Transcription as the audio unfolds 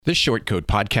The Short Code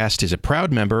Podcast is a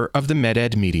proud member of the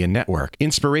MedEd Media Network.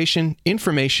 Inspiration,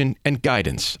 information, and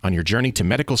guidance on your journey to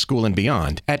medical school and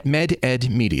beyond at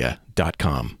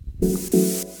mededmedia.com.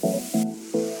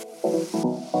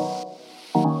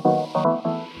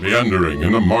 Meandering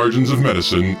in the margins of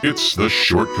medicine, it's the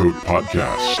Short Code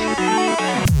Podcast.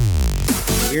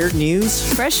 Weird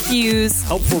news, fresh views,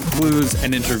 helpful clues,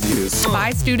 and interviews.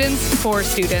 By students, for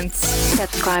students.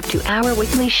 Subscribe to our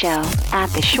weekly show at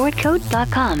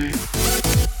theshortcode.com.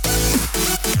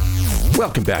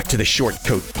 Welcome back to the Short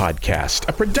Code Podcast,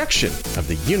 a production of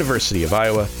the University of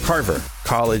Iowa Carver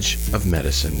College of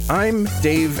Medicine. I'm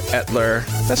Dave Etler.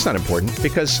 That's not important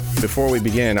because before we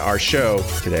begin, our show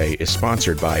today is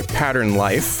sponsored by Pattern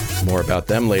Life. More about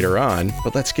them later on,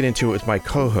 but let's get into it with my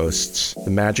co-hosts,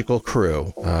 the magical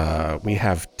crew. We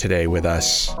have today with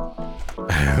us...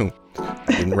 I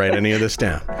didn't write any of this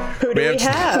down. Who do we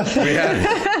have?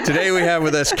 Today we have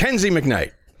with us Kenzie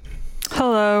McKnight.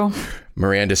 Hello.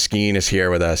 Miranda Skeen is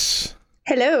here with us.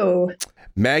 Hello.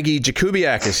 Maggie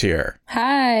Jakubiak is here.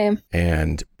 Hi.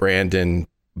 And Brandon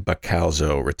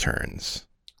Bacalzo returns.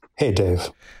 Hey, Dave.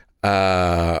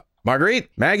 Marguerite,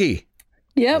 Maggie.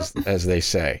 Yep. As they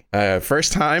say.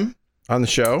 First time on the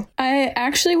show. I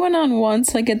actually went on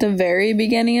once, like at the very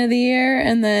beginning of the year,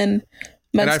 and then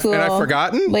school and I've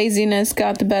forgotten? Laziness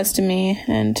got the best of me,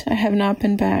 and I have not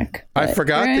been back. I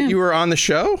forgot that you were on the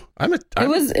show. It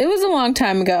was a long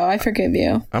time ago. I forgive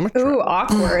you. Ooh,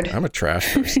 awkward. I'm a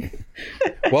trash person.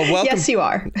 Well, welcome. Yes, you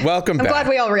are. Welcome back. I'm glad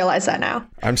we all realize that now.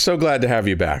 I'm so glad to have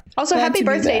you back. Also, happy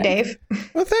birthday, Dave.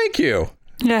 Well, thank you.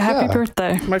 Yeah, happy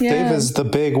birthday. Dave is the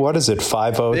big, what is it,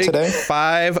 5-0 today?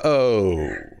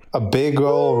 5-0. A big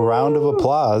old round of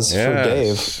applause for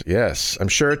Dave. Yes, I'm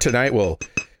sure tonight we'll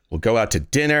go out to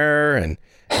dinner and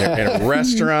in a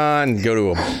restaurant, and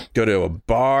go to a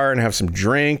bar and have some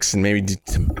drinks and maybe do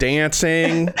some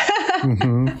dancing.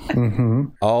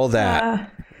 All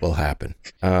that will happen.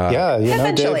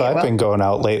 Dave, I've been going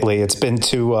out lately. It's been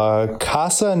to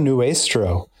Casa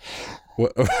Nuestro.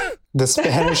 The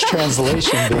Spanish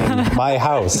translation being my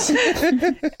house.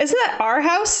 Isn't that our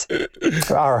house?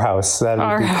 Our house. That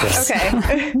would be house.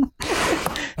 Okay.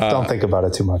 Don't think about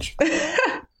it too much.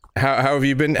 How have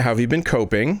you been? How have you been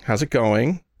coping? How's it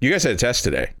going? You guys had a test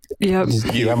today. Yep.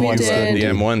 The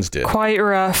M1s did. Quite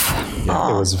rough.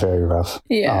 Yeah, it was very rough.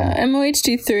 Yeah.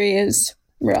 MOHD3 is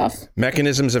rough.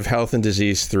 Mechanisms of Health and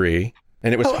Disease 3.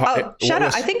 And it was shout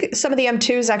out. I think some of the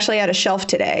M2s actually had a shelf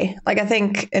today. Like I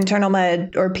think internal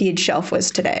med or ped shelf was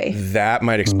today. That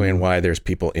might explain why there's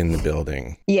people in the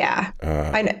building. Yeah.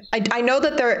 I know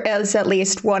that there is at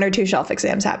least 1 or 2 shelf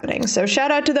exams happening. So shout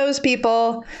out to those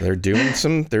people. They're doing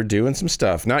some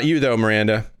stuff. Not you though,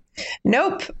 Miranda.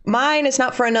 Nope. Mine is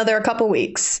not for another couple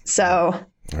weeks. So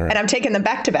right. And I'm taking them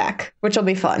back to back, which will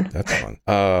be fun. That's fun.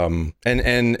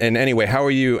 And anyway, how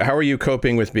are you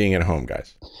coping with being at home,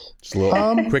 guys? Just a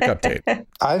little quick update.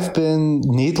 I've been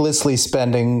needlessly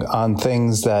spending on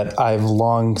things that I've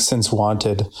long since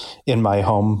wanted in my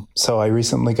home. So I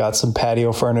recently got some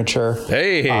patio furniture.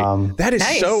 Hey, that is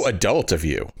nice. So adult of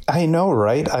you. I know,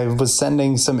 right? I was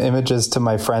sending some images to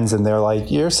my friends and they're like,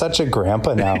 you're such a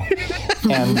grandpa now.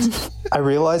 And I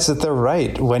realized that they're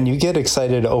right. When you get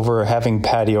excited over having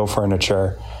patio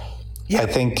furniture, yeah. I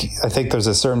think there's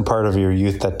a certain part of your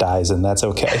youth that dies, and that's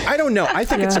okay. I don't know. I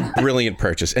think it's a brilliant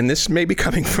purchase, and this may be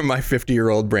coming from my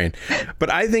 50-year-old brain, but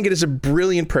I think it is a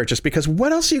brilliant purchase because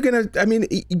what else are you going to... I mean,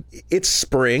 it's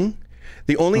spring.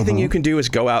 The only thing you can do is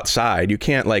go outside. You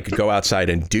can't go outside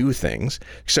and do things.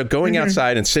 So going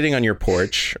outside and sitting on your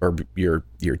porch or your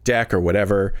deck or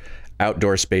whatever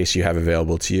outdoor space you have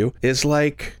available to you is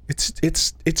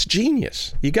it's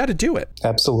genius. You got to do it.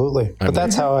 Absolutely. But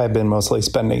that's how I've been mostly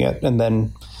spending it. And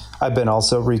then I've been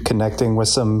also reconnecting with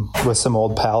some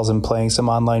old pals and playing some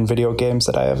online video games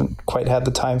that I haven't quite had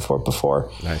the time for before.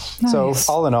 Nice. So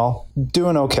all in all,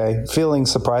 doing okay. Feeling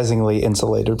surprisingly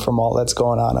insulated from all that's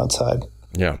going on outside.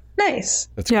 Yeah. Nice.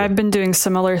 That's good. I've been doing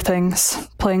similar things,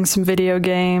 playing some video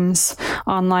games,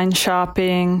 online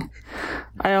shopping.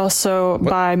 I also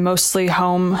buy mostly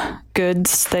home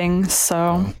goods things,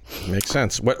 so makes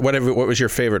sense. What was your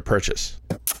favorite purchase,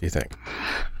 do you think?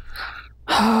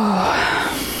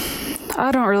 I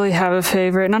don't really have a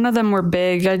favorite. None of them were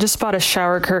big. I just bought a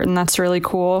shower curtain that's really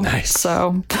cool. Nice.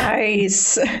 So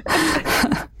nice.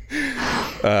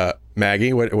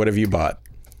 Maggie, what have you bought?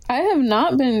 I have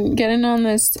not been getting on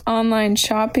this online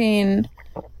shopping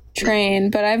train,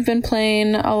 but I've been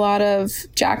playing a lot of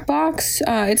Jackbox.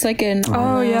 It's like an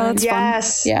online, that's fun.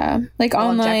 Yeah, like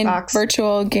online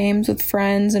virtual games with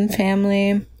friends and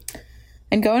family,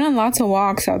 and going on lots of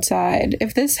walks outside.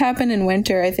 If this happened in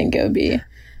winter, I think it would be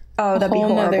that'd be whole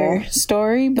horrible. nother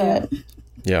story, but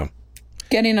Yeah.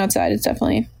 getting outside is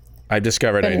definitely I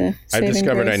discovered I saving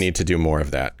grace. need to do more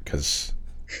of that because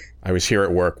I was here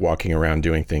at work walking around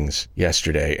doing things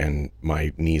yesterday and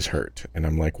my knees hurt. And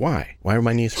I'm like, why? Why are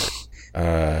my knees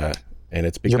hurt? And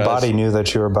it's because Your body knew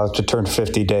that you were about to turn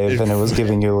 50, Dave, and it was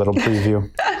giving you a little preview.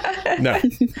 No,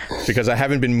 because I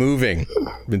haven't been moving.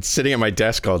 I've been sitting at my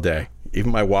desk all day.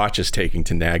 Even my watch is taking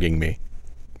to nagging me.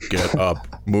 Get up,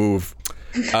 move.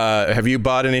 Have you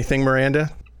bought anything,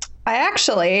 Miranda?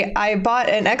 I bought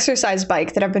an exercise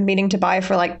bike that I've been meaning to buy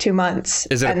for like 2 months.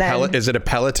 Is it a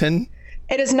Peloton?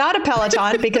 It is not a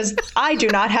Peloton because I do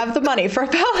not have the money for a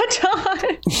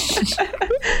Peloton.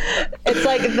 It's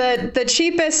like the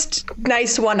cheapest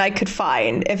nice one I could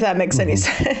find, if that makes any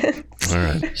sense. All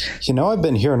right. You know, I've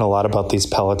been hearing a lot about these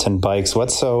Peloton bikes.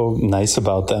 What's so nice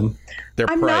about them? Their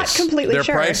I'm price. not completely their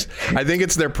sure. Price. I think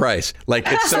it's their price. Like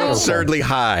it's so absurdly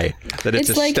high that it's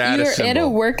a like status you're symbol. at a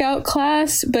workout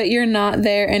class, but you're not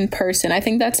there in person. I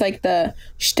think that's like the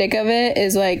shtick of it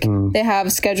is like they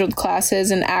have scheduled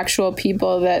classes and actual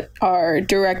people that are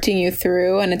directing you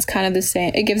through, and it's kind of the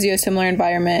same. It gives you a similar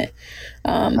environment.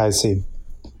 I see.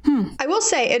 I will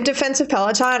say, in defense of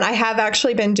Peloton, I have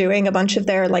actually been doing a bunch of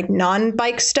their like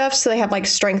non-bike stuff. So they have like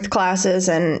strength classes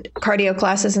and cardio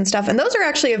classes and stuff. And those are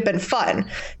actually have been fun.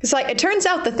 It's like, it turns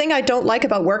out the thing I don't like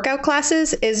about workout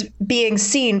classes is being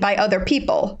seen by other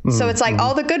people. So it's like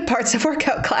all the good parts of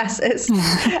workout classes.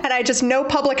 And I just no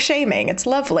public shaming. It's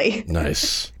lovely.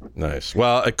 Nice.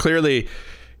 Well, clearly,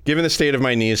 given the state of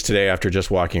my knees today after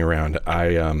just walking around,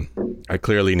 I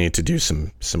clearly need to do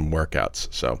some workouts.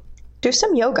 So Do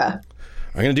some yoga.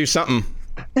 I'm gonna do something.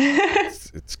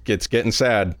 It's getting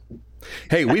sad.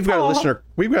 Hey, we've got a listener.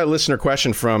 We've got a listener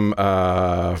question from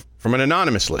an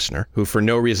anonymous listener who, for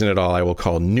no reason at all, I will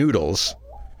call Noodles.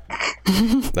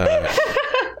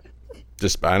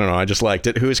 Just I don't know. I just liked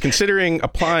it. Who is considering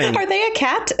applying? Are they a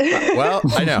cat? Well,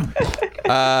 I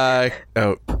know.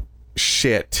 Oh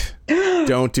shit!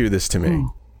 Don't do this to me.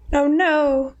 Oh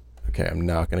no. Okay, I'm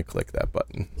not gonna click that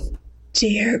button.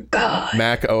 Dear God.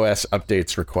 Mac OS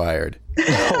updates required.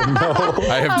 Oh no!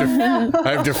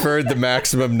 I have deferred the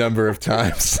maximum number of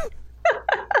times.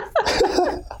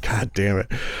 God damn it!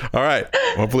 All right,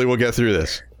 hopefully we'll get through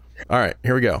this. All right,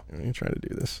 here we go. Let me try to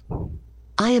do this.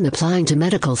 I am applying to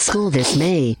medical school this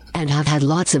May and have had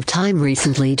lots of time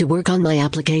recently to work on my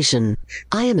application.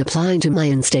 I am applying to my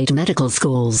in-state medical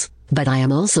schools, but I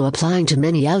am also applying to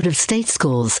many out-of-state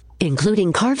schools,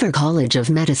 including Carver College of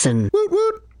Medicine. Woot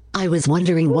woot. I was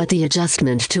wondering what the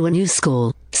adjustment to a new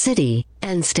school, city,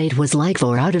 and state was like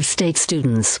for out-of-state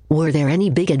students. Were there any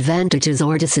big advantages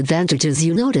or disadvantages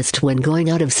you noticed when going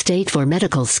out of state for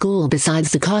medical school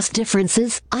besides the cost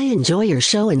differences? I enjoy your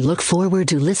show and look forward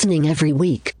to listening every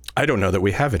week. I don't know that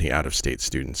we have any out-of-state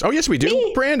students. Oh, yes, we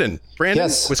do. Brandon,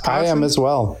 Yes, Wisconsin. I am as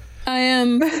well. I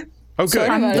am. Oh, good.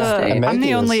 I'm out of state. I'm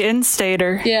the only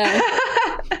in-stater. Yeah.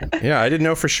 Yeah, I didn't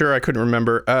know for sure. I couldn't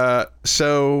remember.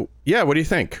 So, yeah, what do you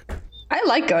think? I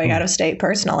like going out of state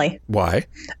personally. Why?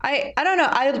 I don't know.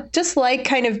 I just like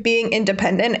kind of being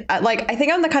independent. I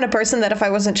think I'm the kind of person that if I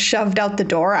wasn't shoved out the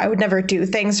door, I would never do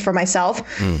things for myself.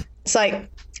 It's like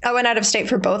I went out of state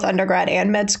for both undergrad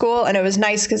and med school, and it was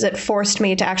nice because it forced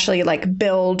me to actually like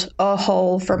build a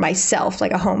home for myself,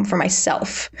 like a home for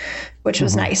myself, which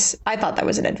was nice. I thought that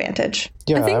was an advantage.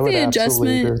 Yeah, I think would the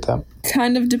absolutely agree with adjustment that.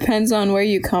 kind of depends on where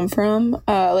you come from.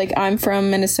 Like I'm from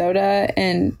Minnesota,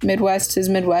 and Midwest is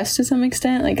Midwest to some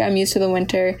extent. Like I'm used to the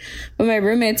winter, but my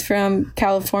roommate's from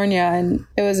California, and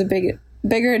it was a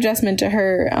bigger adjustment to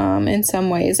her in some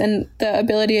ways. And the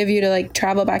ability of you to like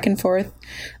travel back and forth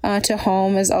to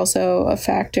home is also a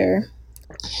factor.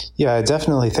 Yeah, I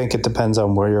definitely think it depends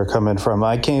on where you're coming from.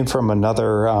 I came from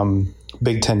another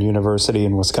Big Ten university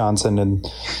in Wisconsin, and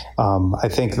I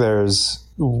think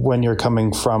when you're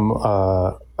coming from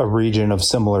a region of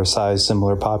similar size,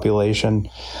 similar population,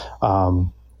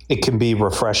 it can be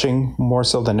refreshing more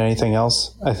so than anything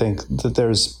else. I think that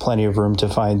there's plenty of room to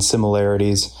find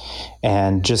similarities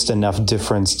and just enough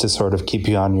difference to sort of keep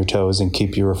you on your toes and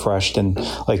keep you refreshed. And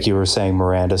like you were saying,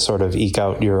 Miranda, sort of eke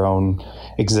out your own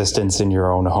existence in your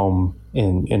own home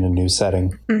in a new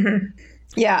setting. Mm-hmm.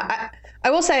 Yeah. I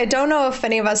will say, I don't know if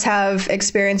any of us have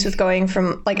experience with going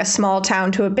from like a small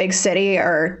town to a big city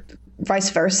or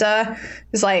vice versa.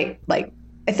 It's like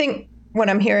I think what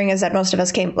I'm hearing is that most of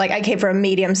us I came from a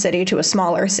medium city to a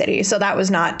smaller city. So that was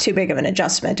not too big of an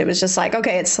adjustment. It was just like,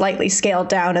 okay, it's slightly scaled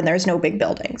down and there's no big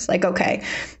buildings. Like, okay.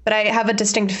 But I have a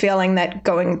distinct feeling that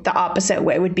going the opposite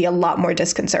way would be a lot more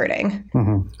disconcerting.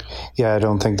 Mm-hmm. Yeah, I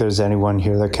don't think there's anyone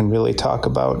here that can really talk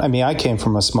about. I mean, I came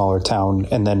from a smaller town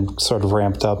and then sort of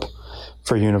ramped up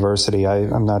for university.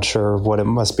 I'm not sure what it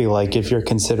must be like if you're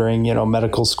considering,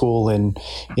 medical school in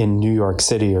New York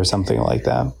City or something like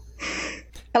that.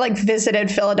 I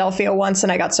visited Philadelphia once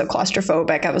and I got so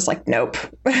claustrophobic. I was like, nope.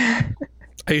 I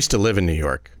used to live in New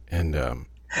York and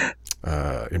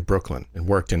in Brooklyn and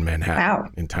worked in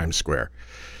Manhattan in Times Square.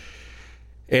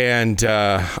 And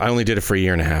I only did it for a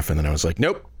year and a half. And then I was like,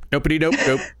 nope.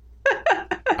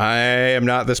 I am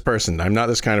not this person. I'm not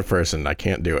this kind of person. I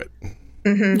can't do it.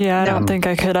 Mm-hmm. Yeah, I don't think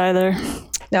I could either.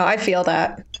 No, I feel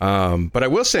that. But I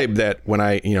will say that when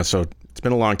so it's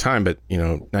been a long time, but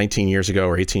 19 years ago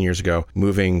or 18 years ago,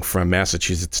 moving from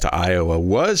Massachusetts to Iowa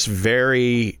was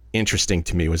very interesting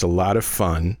to me. It was a lot of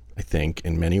fun, I think,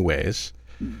 in many ways.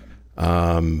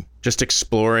 Just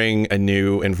exploring a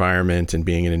new environment and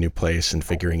being in a new place and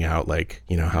figuring out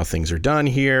how things are done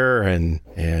here and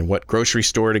what grocery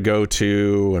store to go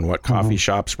to and what coffee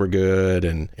shops were good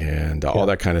and all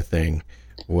that kind of thing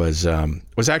was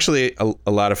actually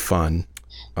a lot of fun.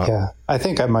 I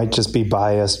think I might just be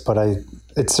biased, but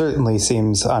it certainly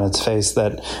seems on its face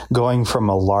that going from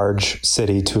a large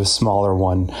city to a smaller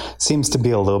one seems to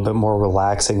be a little bit more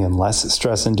relaxing and less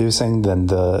stress-inducing than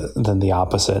the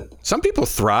opposite. Some people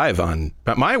thrive on,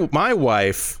 but my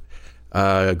wife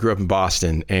grew up in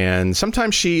Boston, and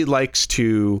sometimes she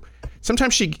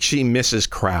misses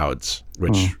crowds,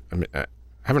 which I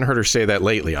haven't heard her say that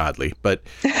lately, oddly, but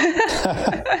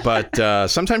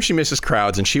sometimes she misses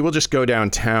crowds, and she will just go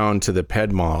downtown to the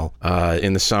Ped Mall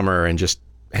in the summer and just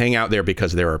hang out there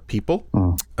because there are people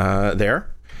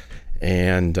there.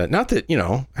 And not that,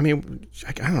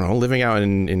 I don't know, living out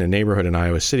in a neighborhood in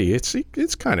Iowa City,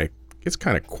 it's kind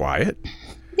of quiet.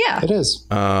 Yeah, it is.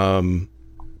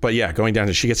 But yeah, going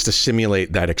down, she gets to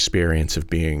simulate that experience of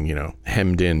being,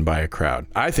 hemmed in by a crowd.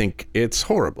 I think it's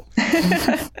horrible.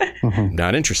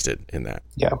 Not interested in that.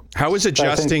 Yeah. How is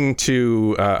adjusting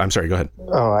to? I'm sorry. Go ahead.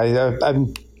 Oh,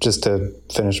 I'm just to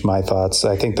finish my thoughts.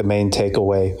 I think the main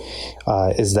takeaway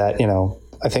is that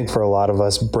I think for a lot of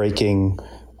us, breaking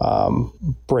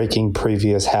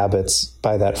previous habits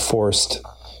by that forced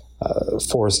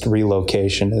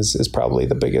relocation is probably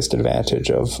the biggest advantage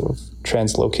of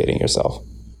translocating yourself.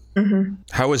 Mm-hmm.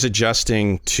 How is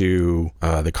adjusting to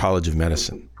the College of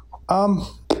Medicine?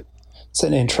 It's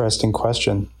an interesting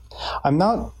question. I'm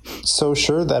not so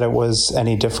sure that it was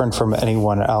any different from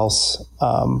anyone else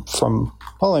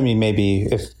maybe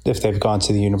if they've gone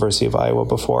to the University of Iowa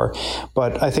before,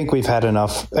 but I think we've had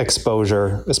enough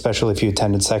exposure, especially if you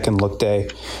attended Second Look Day,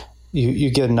 you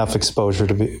get enough exposure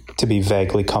to be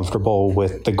vaguely comfortable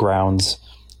with the grounds,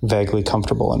 vaguely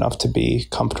comfortable enough to be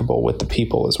comfortable with the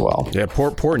people as well. Yeah,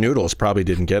 poor Noodles probably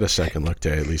didn't get a Second Look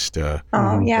Day, at least.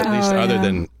 Other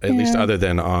than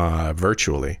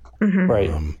virtually. Mm-hmm.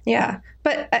 Right. Yeah.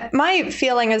 But my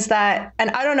feeling is that,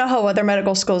 and I don't know how other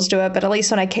medical schools do it, but at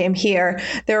least when I came here,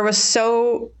 there was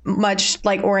so much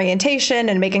orientation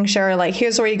and making sure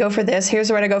here's where you go for this,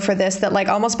 here's where to go for this, that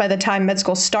almost by the time med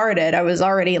school started, I was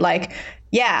already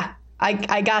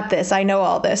I got this, I know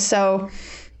all this. So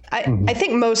I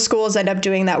think most schools end up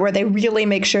doing that, where they really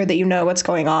make sure that you know what's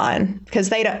going on, because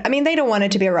they don't want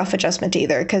it to be a rough adjustment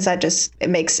either, because it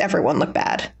makes everyone look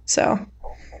bad. So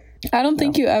I don't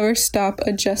think you ever stop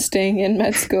adjusting in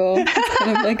med school. It's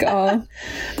kind of all.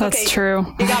 That's true.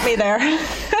 You got me there.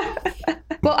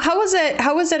 Well, how was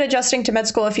it adjusting to med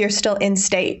school if you're still in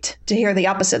state, to hear the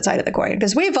opposite side of the coin?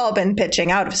 Because we've all been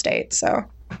pitching out of state, so.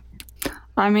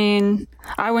 I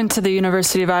went to the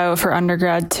University of Iowa for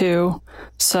undergrad too,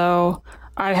 so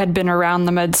I had been around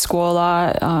the med school a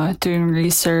lot, doing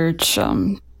research.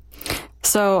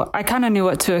 So I kind of knew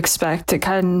what to expect. It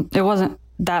wasn't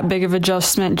that big of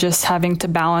adjustment, just having to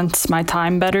balance my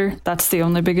time better. That's the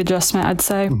only big adjustment, I'd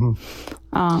say.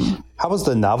 Mm-hmm. How was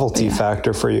the novelty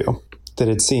factor for you? Did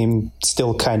it seem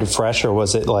still kind of fresh, or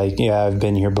was it I've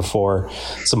been here before,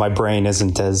 so my brain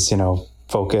isn't as,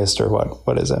 focused, or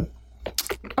what is it?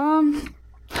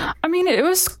 It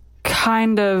was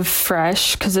kind of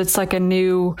fresh because it's a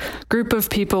new group of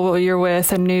people you're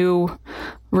with, a new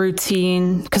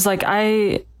routine. Because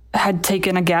I had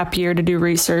taken a gap year to do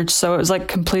research, so it was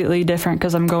completely different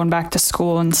because I'm going back to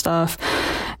school and stuff,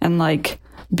 and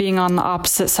being on the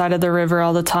opposite side of the river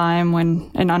all the time.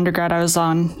 When in undergrad I was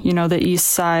on the east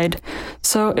side,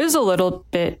 so it was a little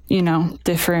bit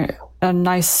different. A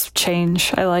nice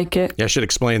change. I like it. Yeah, I should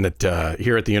explain that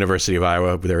here at the University of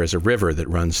Iowa, there is a river that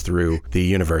runs through the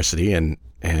university, and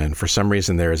for some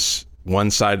reason there's one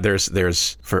side,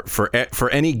 there's for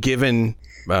any given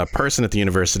person at the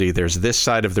university, there's this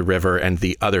side of the river and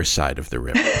the other side of the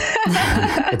river.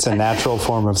 It's a natural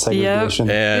form of segregation.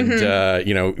 Yep.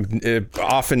 And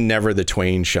often never the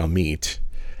twain shall meet.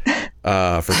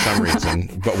 for some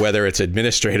reason, but whether it's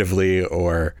administratively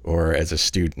or as a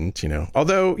student,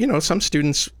 although, some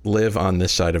students live on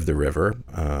this side of the river.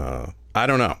 I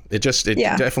don't know. It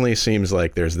definitely seems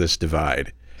like there's this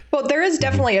divide. Well, there is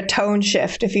definitely a tone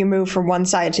shift if you move from one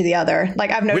side to the other.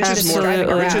 Like I've noticed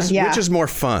which is more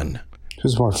fun.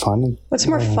 Who's more fun? What's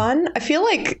more fun? I feel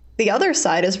like the other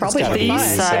side is probably more the fun.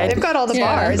 east side. They've got all the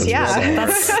bars. Yeah.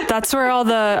 That's where all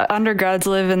the undergrads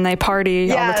live and they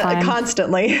party all the time.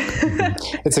 Constantly.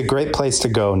 It's a great place to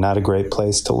go, not a great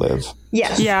place to live.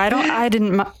 Yes. Yeah,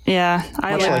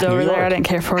 I lived over there. I didn't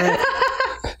care for it.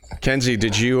 Kenzie,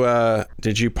 did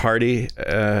you party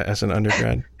as an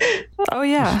undergrad? Oh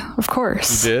yeah, of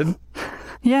course. You did?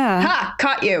 Yeah. Ha!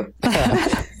 Caught you.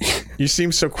 You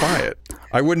seem so quiet.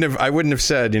 I wouldn't have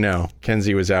said,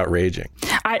 Kenzie was out raging.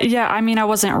 I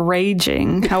wasn't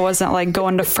raging. I wasn't like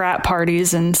going to frat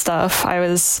parties and stuff. I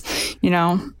was,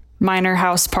 minor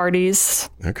house parties.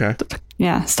 Okay.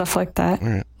 Yeah, stuff like that. All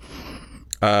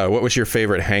right. What was your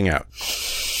favorite hangout?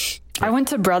 I went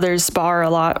to Brothers Bar a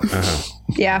lot. Uh-huh.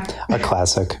 Yeah. A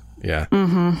classic. Yeah.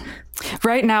 Mm-hmm.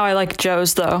 Right now I like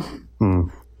Joe's though.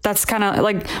 That's kind of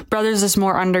like Brothers is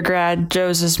more undergrad.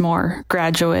 Joe's is more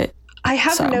graduate. I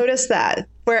have noticed that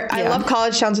where I love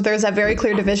college towns where there's that very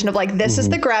clear division of like, this is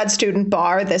the grad student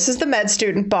bar, this is the med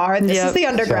student bar, and this is the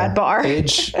undergrad bar.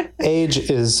 Age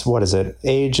is, what is it?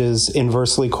 Age is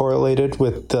inversely correlated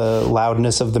with the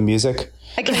loudness of the music.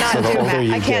 I cannot do that.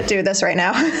 I can't do this right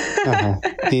now.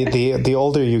 The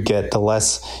older you get, the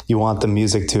less you want the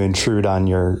music to intrude on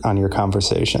your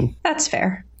conversation. That's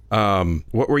fair.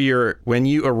 When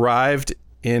you arrived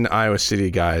in Iowa City,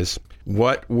 guys,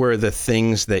 what were the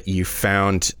things that you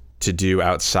found to do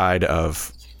outside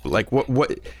of, like,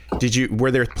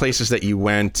 were there places that you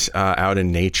went out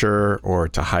in nature or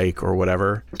to hike or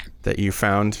whatever that you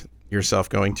found yourself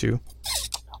going to?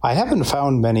 I haven't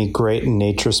found many great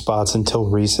nature spots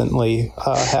until recently,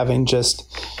 having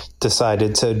just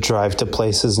decided to drive to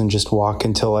places and just walk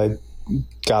until I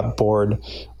got bored.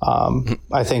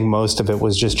 I think most of it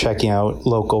was just checking out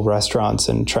local restaurants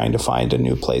and trying to find a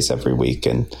new place every week.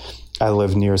 And I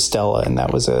live near Stella, and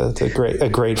that was a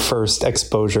great first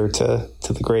exposure to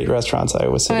the great restaurants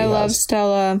Iowa City has. I love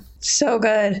Stella. So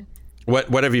good.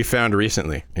 What have you found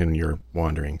recently in your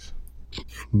wanderings?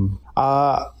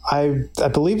 I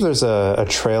believe there's a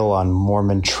trail on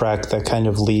Mormon Trek that kind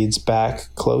of leads back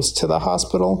close to the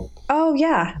hospital. Oh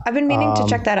yeah, I've been meaning to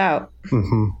check that out.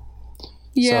 Mm-hmm.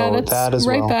 Yeah, so that's that as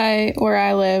right well. by where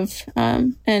I live,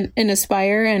 and in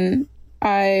Aspire, and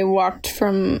I walked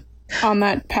on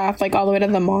that path like all the way to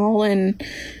the mall and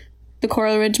the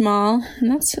Coral Ridge Mall,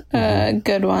 and that's a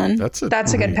good one. That's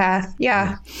a good path.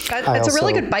 Yeah, it's a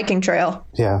really good biking trail.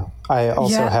 Yeah, I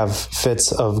also have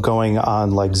fits of going on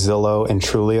like Zillow and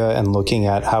Trulia and looking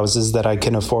at houses that I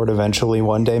can afford eventually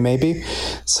one day, maybe.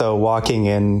 So walking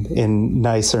in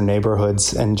nicer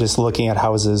neighborhoods and just looking at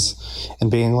houses and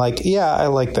being like, yeah, I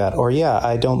like that, or yeah,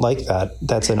 I don't like that.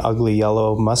 That's an ugly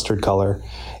yellow mustard color.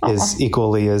 Is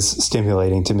equally as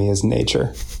stimulating to me as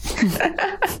nature.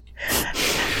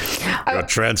 Your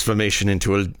transformation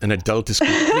into an adult is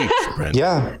complete, Brent.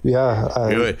 Yeah.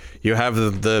 You have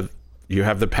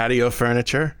the patio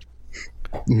furniture.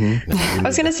 Mm-hmm. I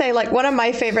was gonna say, like, one of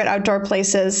my favorite outdoor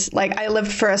places. Like, I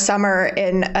lived for a summer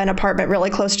in an apartment really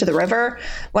close to the river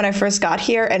when I first got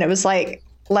here, and it was like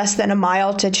less than a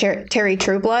mile to Terry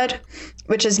Trueblood,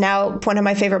 which is now one of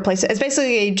my favorite places. It's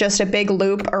basically just a big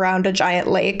loop around a giant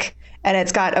lake, and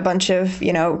it's got a bunch of,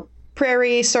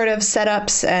 prairie sort of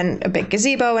setups and a big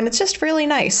gazebo, and it's just really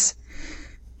nice.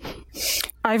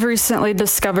 I've recently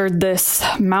discovered this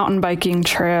mountain biking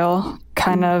trail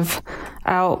kind of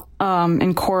out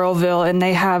in Coralville, and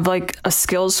they have like a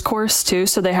skills course too.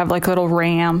 So they have like little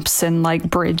ramps and like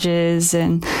bridges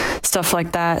and stuff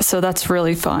like that. So that's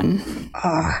really fun.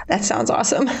 That sounds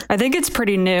awesome. I think it's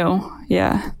pretty new.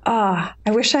 Yeah. I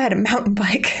wish I had a mountain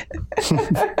bike.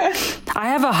 I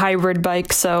have a hybrid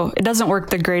bike, so it doesn't work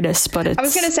the greatest, but I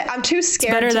was going to say, I'm too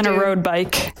scared. It's better than a road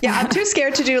bike. Yeah, I'm too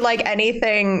scared to do like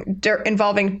anything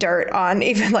involving dirt on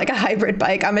even like a hybrid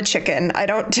bike. I'm a chicken.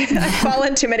 I've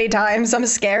fallen too many times. I'm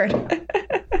scared.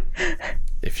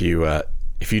 If you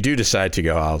do decide to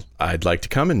go, I'd like to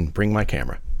come and bring my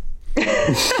camera.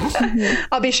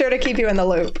 I'll be sure to keep you in the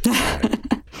loop.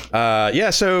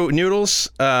 So Noodles,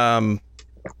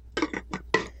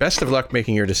 best of luck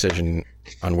making your decision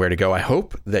on where to go. I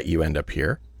hope that you end up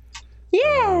here.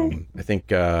 Yeah. I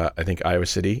think Iowa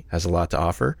City has a lot to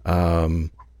offer.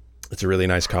 It's a really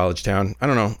nice college town. I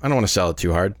don't know. I don't want to sell it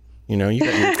too hard. You got your,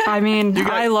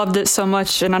 I loved it so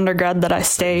much in undergrad that I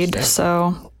stayed.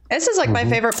 So This is like my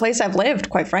favorite place I've lived,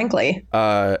 quite frankly.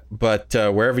 But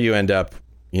wherever you end up,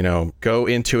 go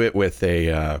into it with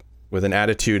an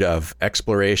attitude of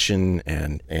exploration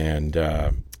and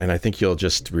I think you'll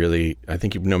just really,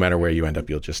 no matter where you end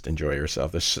up, you'll just enjoy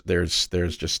yourself.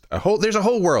 There's just a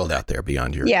whole world out there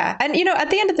beyond your. Yeah. And, at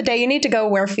the end of the day, you need to go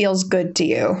where feels good to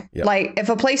you. Yep. Like if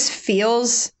a place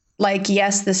feels like,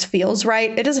 yes, this feels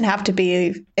right, it doesn't have to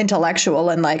be intellectual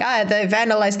and like, they've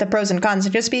analyzed the pros and cons.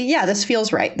 It just be, yeah, this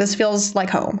feels right. This feels like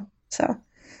home. So.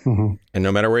 Mm-hmm. And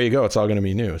no matter where you go, it's all going to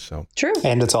be new. So true.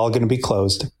 And it's all going to be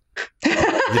closed.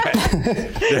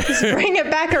 Just bring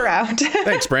it back around.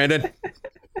 Thanks, Brandon.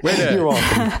 You're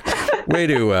welcome. Way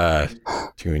to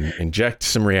inject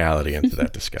some reality into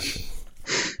that discussion.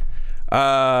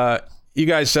 You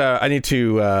guys, I need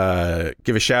to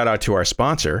give a shout out to our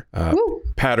sponsor,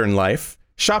 Pattern Life.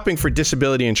 Shopping for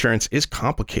disability insurance is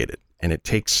complicated, and it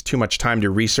takes too much time to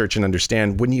research and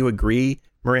understand. Wouldn't you agree,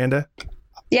 Miranda?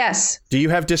 Yes. Do you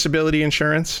have disability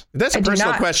insurance? That's a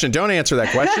personal question. Don't answer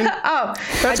that question.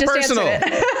 That's personal.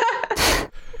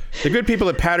 The good people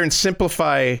at Pattern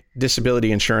simplify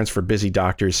disability insurance for busy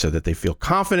doctors so that they feel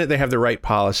confident they have the right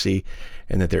policy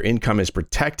and that their income is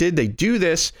protected. They do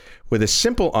this with a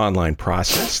simple online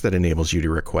process that enables you to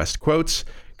request quotes,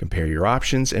 compare your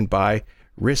options, and buy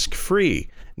risk-free.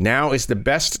 Now is the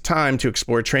best time to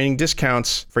explore training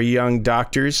discounts for young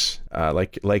doctors,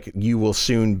 like you will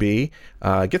soon be.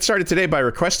 Get started today by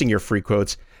requesting your free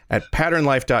quotes at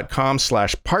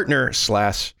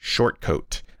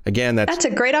patternlife.com/partner/shortcoat. Again, that's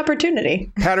a great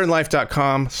opportunity.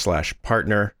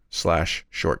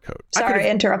 patternlife.com/partner/shortcoat. Sorry, I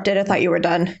interrupted. I thought you were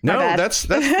done. No, that's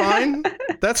fine.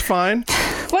 That's fine.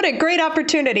 What a great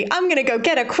opportunity. I'm going to go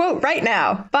get a quote right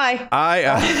now. Bye.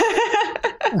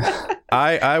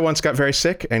 I once got very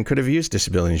sick and could have used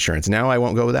disability insurance. Now I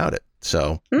won't go without it.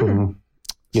 So,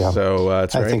 yeah. So I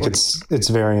think it's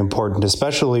very important,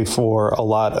 especially for a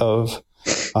lot of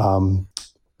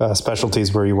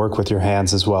specialties where you work with your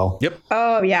hands as well. Yep.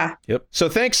 Oh, yeah. Yep. So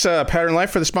thanks, Pattern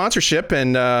Life, for the sponsorship,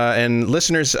 and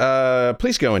listeners,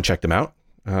 please go and check them out.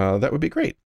 That would be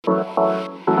great.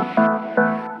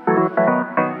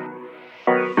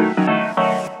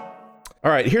 All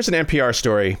right, here's an NPR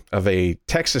story of a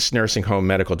Texas nursing home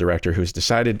medical director who's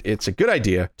decided it's a good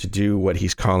idea to do what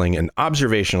he's calling an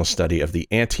observational study of the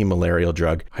anti-malarial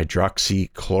drug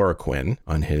hydroxychloroquine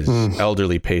on his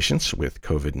elderly patients with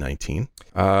COVID-19.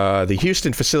 The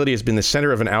Houston facility has been the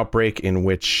center of an outbreak in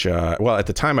which, at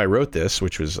the time I wrote this,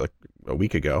 which was like a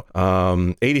week ago,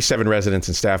 87 residents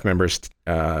and staff members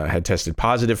had tested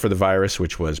positive for the virus,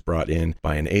 which was brought in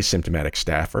by an asymptomatic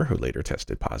staffer who later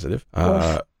tested positive.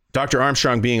 Dr.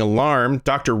 Armstrong being alarmed,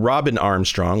 Dr. Robin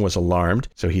Armstrong was alarmed,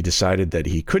 so he decided that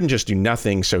he couldn't just do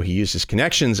nothing, so he used his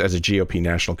connections as a GOP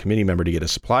National Committee member to get a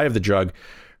supply of the drug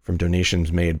from donations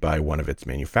made by one of its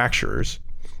manufacturers.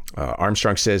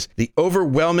 Armstrong says the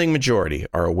overwhelming majority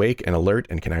are awake and alert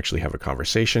and can actually have a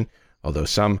conversation, although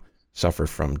some suffer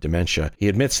from dementia. He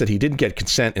admits that he didn't get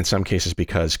consent in some cases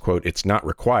because, quote, it's not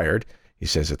required. He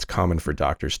says it's common for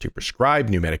doctors to prescribe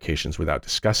new medications without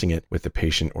discussing it with the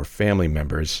patient or family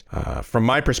members. From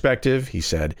my perspective, he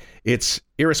said, it's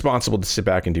irresponsible to sit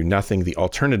back and do nothing. The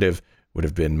alternative would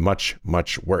have been much,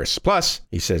 much worse. Plus,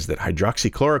 he says that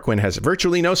hydroxychloroquine has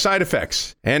virtually no side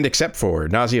effects. And except for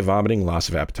nausea, vomiting, loss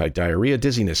of appetite, diarrhea,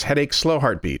 dizziness, headache, slow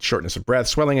heartbeat, shortness of breath,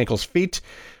 swelling ankles, feet,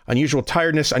 unusual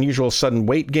tiredness, unusual sudden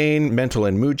weight gain, mental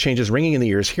and mood changes, ringing in the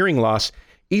ears, hearing loss,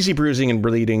 easy bruising and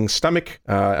bleeding, stomach,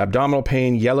 abdominal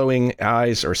pain, yellowing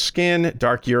eyes or skin,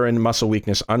 dark urine, muscle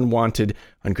weakness, unwanted,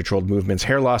 uncontrolled movements,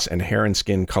 hair loss, and hair and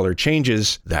skin color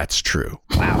changes. That's true.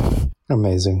 Wow.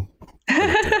 Amazing.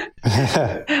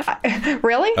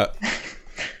 Really?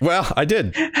 Well, I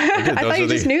did. I thought you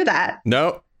just knew that.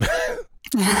 No.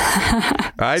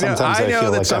 I know. Sometimes I feel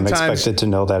like I'm expected to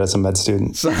know that as a med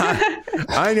student.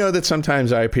 I know that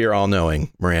sometimes I appear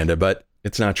all-knowing, Miranda, but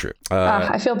it's not true.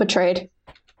 I feel betrayed.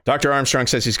 Dr. Armstrong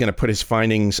says he's going to put his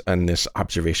findings on this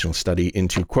observational study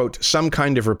into, quote, some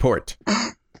kind of report.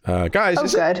 Guys,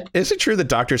 is it true that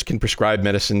doctors can prescribe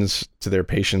medicines to their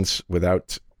patients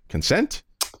without consent?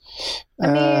 I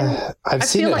mean, I've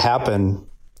seen it happen.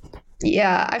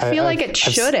 Yeah, I feel like it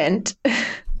shouldn't.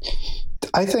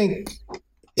 I think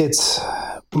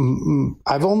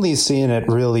I've only seen it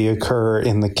really occur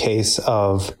in the case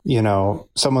of,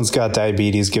 someone's got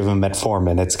diabetes, give them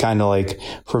metformin. It's kind of like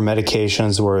for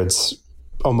medications where it's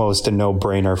almost a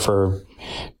no-brainer for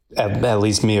at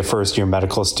least me, a first-year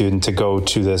medical student, to go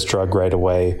to this drug right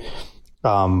away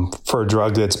for a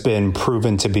drug that's been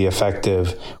proven to be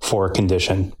effective for a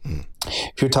condition.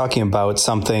 If you're talking about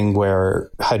something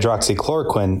where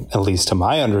hydroxychloroquine, at least to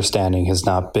my understanding, has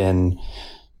not been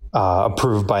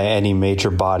approved by any major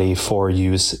body for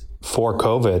use for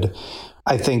COVID.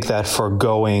 I think that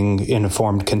foregoing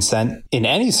informed consent in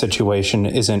any situation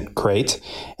isn't great,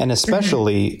 and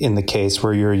especially in the case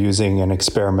where you're using an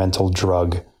experimental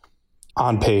drug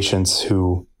on patients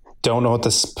who don't know what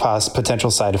the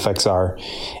potential side effects are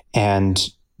and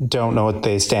don't know what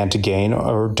they stand to gain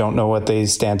or don't know what they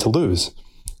stand to lose.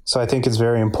 So I think it's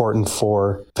very important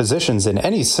for physicians in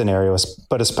any scenarios,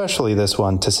 but especially this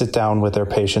one, to sit down with their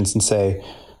patients and say,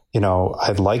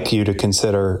 I'd like you to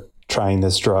consider trying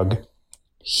this drug.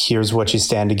 Here's what you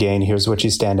stand to gain. Here's what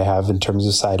you stand to have in terms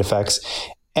of side effects.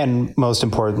 And most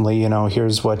importantly,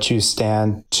 here's what you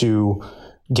stand to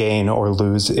gain or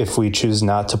lose if we choose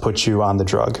not to put you on the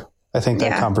drug. I think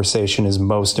that conversation is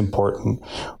most important,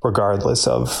 regardless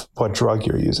of what drug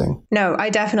you're using. No, I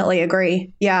definitely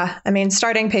agree. Yeah. I mean,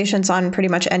 starting patients on pretty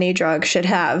much any drug should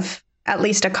have at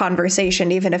least a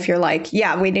conversation, even if you're like,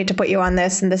 yeah, we need to put you on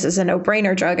this and this is a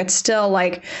no-brainer drug. It's still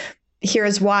like,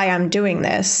 here's why I'm doing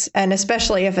this. And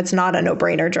especially if it's not a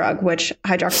no-brainer drug, which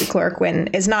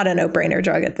hydroxychloroquine is not a no-brainer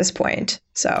drug at this point.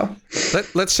 So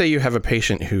let's say you have a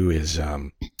patient who is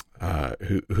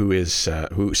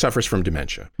who suffers from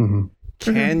dementia. Mm-hmm.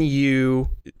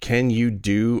 Can you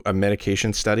do a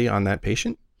medication study on that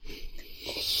patient?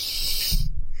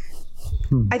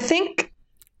 I think.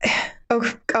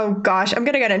 Oh gosh, I'm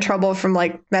going to get in trouble from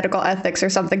like medical ethics or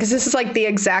something, because this is like the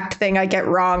exact thing I get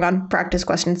wrong on practice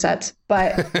question sets.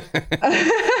 But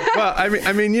well,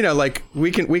 I mean, like we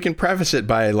can preface it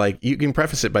by you can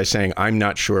preface it by saying, I'm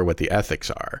not sure what the ethics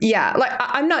are. Yeah, like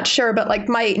I'm not sure, but like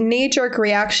my knee-jerk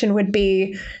reaction would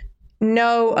be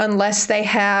no, unless they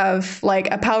have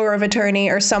like a power of attorney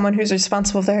or someone who's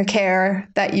responsible for their care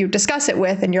that you discuss it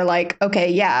with, and you're like,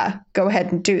 okay, yeah, go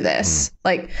ahead and do this.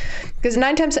 Like, because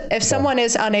 9 times if someone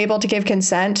is unable to give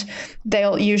consent,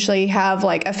 they'll usually have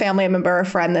like a family member or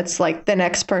friend that's like the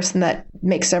next person that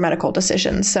makes their medical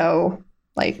decisions. So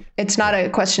like, it's not a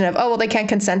question of, oh, well, they can't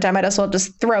consent, I might as well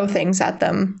just throw things at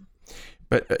them.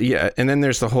 But yeah, and then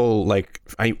there's the whole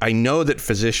I know that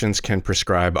physicians can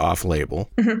prescribe off-label.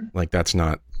 Mm-hmm. Like that's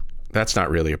not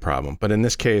really a problem. But in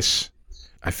this case,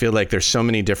 I feel like there's so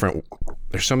many different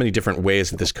ways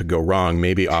that this could go wrong.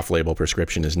 Maybe off-label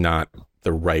prescription is not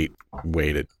the right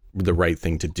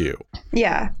thing to do.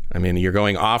 Yeah. I mean, you're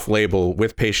going off-label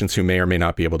with patients who may or may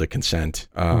not be able to consent.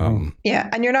 Yeah,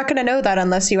 and you're not going to know that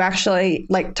unless you actually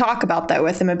like talk about that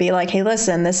with them and be like, hey,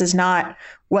 listen, this is not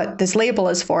what this label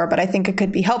is for, but I think it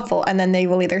could be helpful. And then they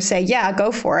will either say, yeah,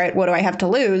 go for it. What do I have to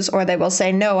lose? Or they will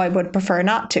say, no, I would prefer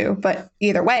not to. But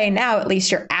either way, now at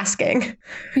least you're asking.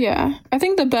 Yeah, I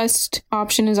think the best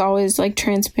option is always like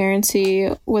transparency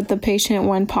with the patient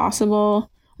when possible,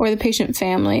 or the patient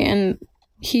family. And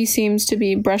he seems to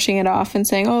be brushing it off and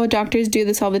saying, oh, doctors do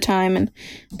this all the time. And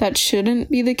that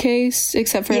shouldn't be the case,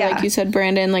 except for, like you said,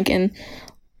 Brandon, like in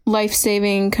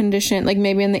life-saving condition, like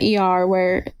maybe in the ER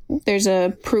where there's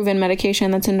a proven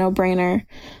medication that's a no-brainer.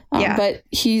 But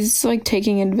he's like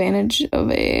taking advantage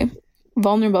of a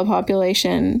vulnerable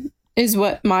population is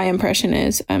what my impression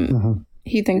is.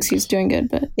 He thinks he's doing good,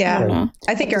 but I don't know.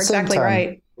 I think you're exactly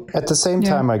right. At the same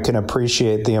time, I can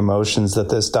appreciate the emotions that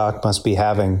this doc must be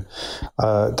having.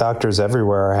 Doctors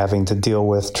everywhere are having to deal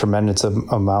with tremendous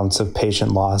amounts of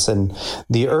patient loss, and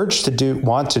the urge to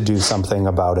want to do something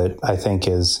about it, I think,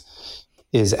 is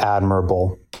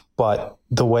admirable. But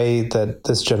the way that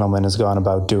this gentleman has gone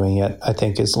about doing it, I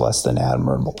think, is less than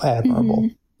admirable. Mm-hmm.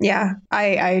 Yeah,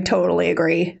 I totally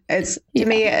agree. It's to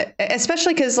me,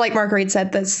 especially because, like Marguerite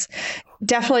said, this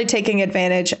definitely taking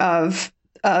advantage of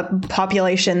a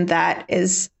population that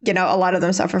is, a lot of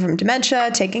them suffer from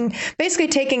dementia, basically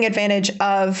taking advantage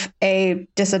of a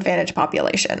disadvantaged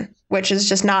population, which is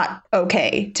just not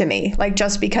okay to me. Like,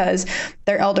 just because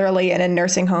they're elderly and in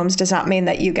nursing homes does not mean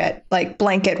that you get like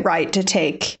blanket right to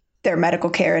take their medical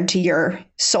care into your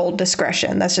sole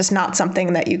discretion. That's just not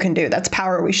something that you can do. That's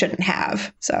power we shouldn't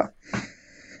have. So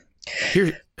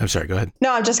I'm sorry, go ahead.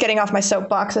 No, I'm just getting off my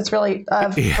soapbox. It's really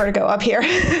vertigo up here.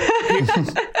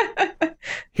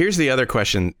 Here's the other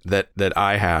question that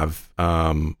I have.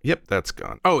 Yep, that's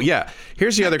gone. Oh, yeah.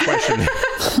 Here's the other question.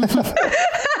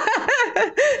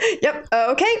 Yep.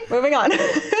 Okay, moving on.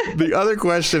 The other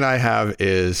question I have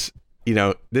is,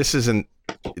 this isn't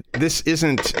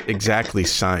exactly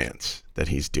science that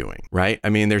he's doing, right? I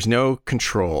mean, there's no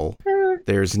control.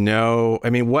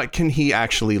 What can he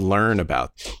actually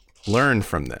learn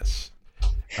from this?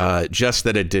 Just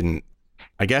that it didn't.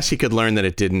 I guess he could learn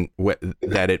that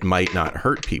that it might not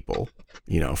hurt people,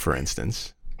 for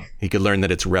instance. He could learn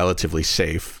that it's relatively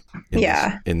safe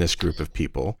in this group of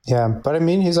people. Yeah, but I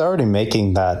mean, he's already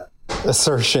making that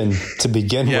assertion to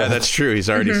begin with. Yeah, that's true. He's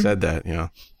already said that, yeah.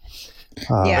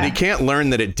 But he can't learn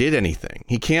that it did anything.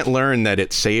 He can't learn that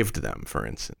it saved them, for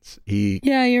instance.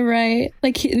 Yeah, you're right.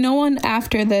 Like, no one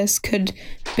after this could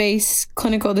base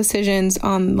clinical decisions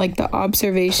on, like, the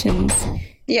observations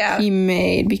he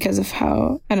made because of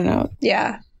how, I don't know.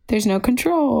 Yeah. There's no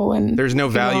control. And there's no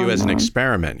value as an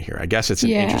experiment here. I guess it's an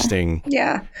interesting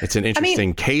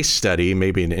case study,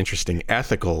 maybe an interesting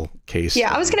ethical case study.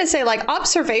 I was going to say, like,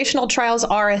 observational trials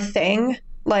are a thing,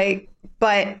 like,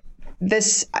 but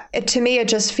this, to me, it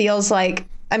just feels like,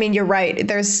 I mean, you're right.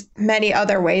 There's many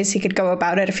other ways he could go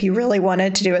about it if he really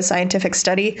wanted to do a scientific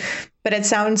study. But it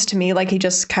sounds to me like he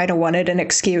just kind of wanted an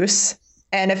excuse.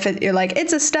 And if you're like,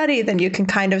 it's a study, then you can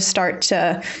kind of start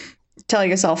to tell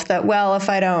yourself that, well, if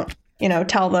I don't,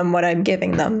 tell them what I'm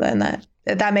giving them, then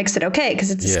that makes it okay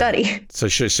because it's a study. So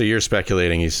you're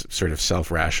speculating he's sort of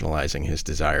self-rationalizing his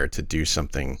desire to do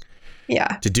something. Yeah.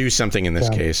 To do something in this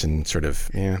case and sort of,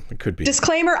 it could be.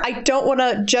 Disclaimer, I don't want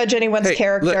to judge anyone's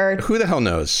character. Look, who the hell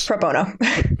knows? Pro bono.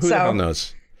 Who the hell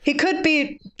knows? He could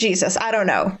be Jesus. I don't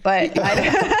know. But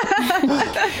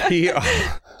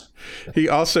he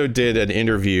also did an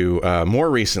interview more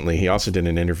recently. He also did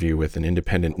an interview with an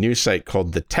independent news site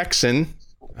called The Texan,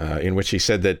 in which he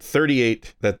said that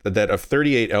that of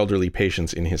 38 elderly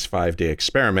patients in his 5-day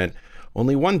experiment,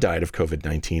 only one died of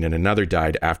COVID-19 and another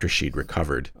died after she'd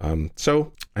recovered.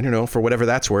 So I don't know, for whatever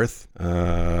that's worth,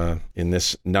 in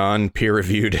this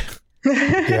non-peer-reviewed.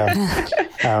 I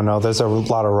don't know. There's a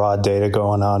lot of raw data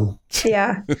going on.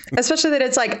 Yeah. Especially that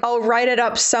it's like, I'll write it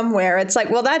up somewhere. It's like,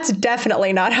 well, that's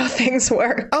definitely not how things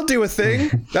work. I'll do a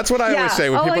thing. That's what I always say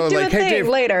when people are like, hey, Dave,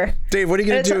 later. Dave, what are you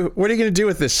going to do? What are you going to do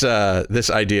with this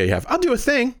idea you have? I'll do a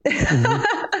thing.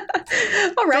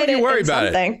 I'll write Don't you worry about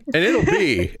something.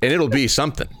 it. And it'll be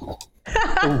something.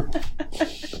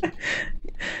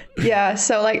 Yeah.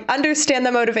 So like understand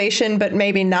the motivation, but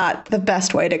maybe not the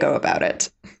best way to go about it.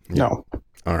 No.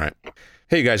 All right.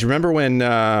 Hey, you guys, remember when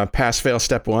pass fail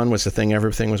step 1 was the thing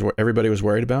everybody was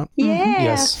worried about? Yeah.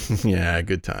 Yes. Yeah,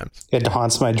 good times. It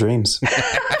haunts my dreams.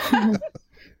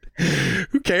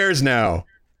 Who cares now?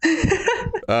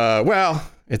 Well,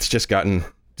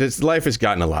 life has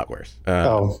gotten a lot worse.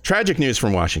 Tragic news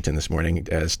from Washington this morning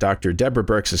as Dr. Deborah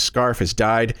Birx' scarf has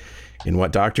died in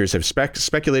what doctors have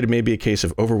speculated may be a case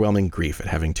of overwhelming grief at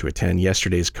having to attend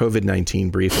yesterday's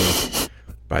COVID-19 briefing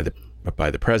by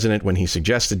the president when he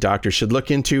suggested doctors should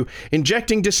look into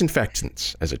injecting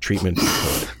disinfectants as a treatment.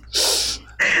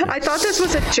 I thought this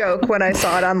was a joke when I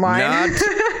saw it online.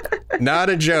 Not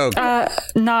a joke.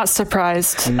 Not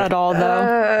surprised at all, though.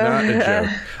 Not a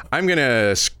joke. I'm going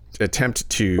to attempt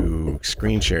to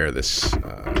screen share this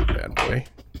bad boy.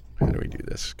 How do we do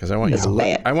this? Because I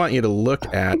want you to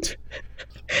look at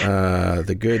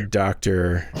the good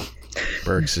Dr.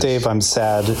 Birx. Dave, I'm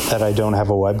sad that I don't have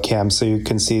a webcam so you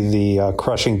can see the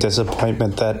crushing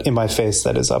disappointment that in my face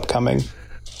that is upcoming.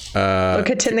 Look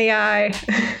it in the eye.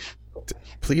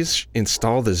 Please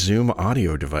install the Zoom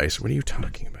audio device. What are you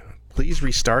talking about? Please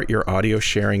restart your audio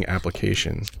sharing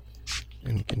application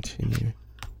and continue.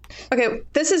 Okay,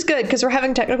 this is good because we're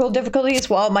having technical difficulties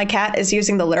while my cat is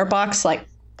using the litter box like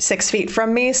 6 feet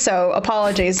from me. So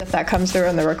apologies if that comes through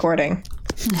in the recording.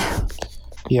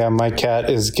 Yeah, my cat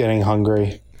is getting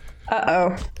hungry.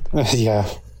 Uh-oh. Yeah.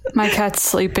 My cat's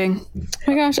sleeping. Oh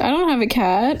my gosh, I don't have a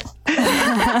cat.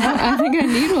 I think I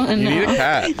need one. You need a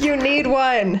cat. You need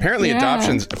one. Apparently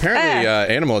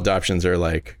animal adoptions are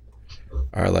like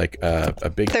a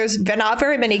big... There's not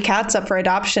very many cats up for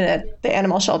adoption at the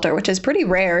animal shelter, which is pretty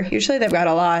rare. Usually they've got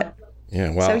a lot.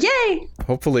 Yeah, well... So yay!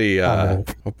 Hopefully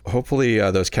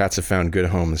those cats have found good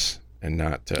homes and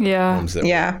not homes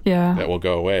that will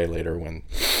go away later when,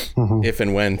 if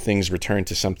and when things return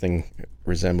to something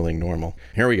resembling normal.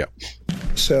 Here we go.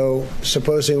 So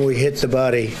supposing we hit the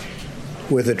body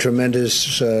with a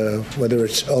tremendous, whether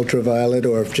it's ultraviolet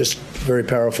or just very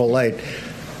powerful light,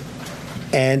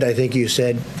 and I think you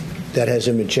said that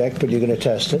hasn't been checked, but you're going to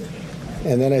test it.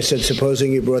 And then I said,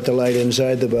 supposing you brought the light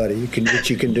inside the body,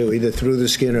 which you can do either through the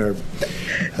skin or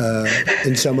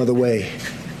in some other way.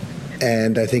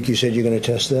 And I think you said you're going to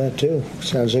test that too.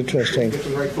 Sounds interesting.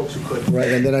 Right, folks who could. Right,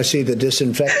 and then I see the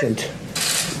disinfectant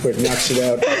where it knocks it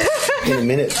out in a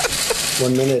minute,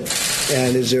 1 minute.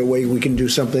 And is there a way we can do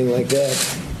something like that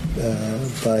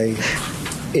by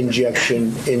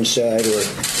injection inside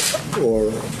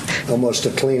or almost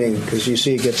a cleaning? Because you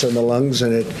see it gets on the lungs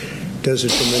and it does a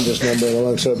tremendous number in the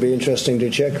lungs. So it'd be interesting to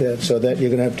check that. So that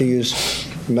you're going to have to use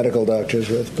medical doctors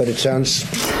with. But it sounds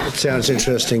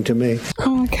interesting to me.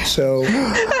 Oh my gosh. So,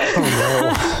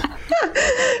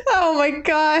 oh my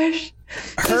gosh.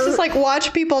 This is like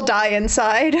watch people die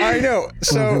inside. I know.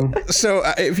 So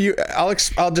if you,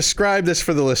 I'll describe this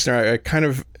for the listener.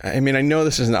 I know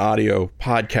this is an audio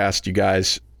podcast, you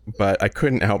guys, but I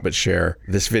couldn't help but share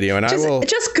this video, and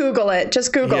just Google it.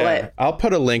 Just Google it. I'll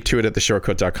put a link to it at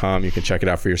theshortcoat.com. You can check it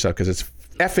out for yourself because it's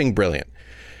effing brilliant.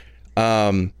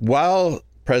 While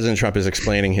President Trump is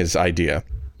explaining his idea,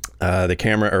 the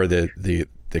camera or the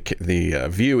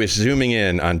view is zooming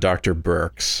in on Dr.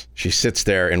 Birx. She sits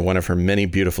there in one of her many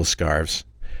beautiful scarves.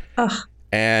 Ugh.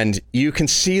 And you can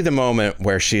see the moment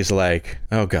where she's like,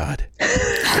 oh, God.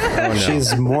 Oh, no.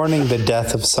 She's mourning the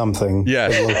death of something. Yeah.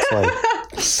 It looks like.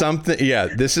 Something. Yeah.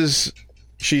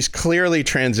 She's clearly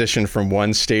transitioned from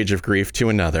one stage of grief to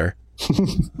another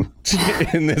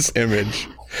in this image.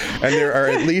 And there are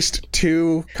at least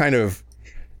two kind of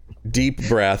deep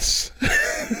breaths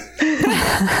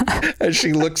as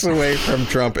she looks away from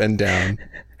Trump and down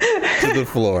to the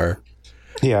floor.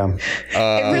 Yeah.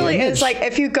 It really is like,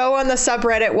 if you go on the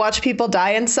subreddit, watch people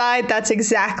die inside, that's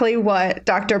exactly what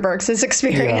Dr. Birx is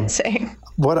experiencing. Yeah.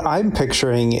 What I'm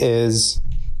picturing is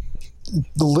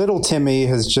little Timmy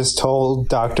has just told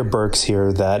Dr. Birx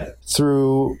here that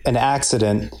through an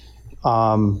accident,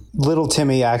 little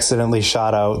Timmy accidentally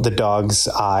shot out the dog's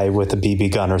eye with a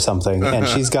BB gun or something. And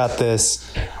she's got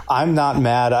this, I'm not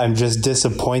mad, I'm just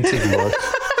disappointed look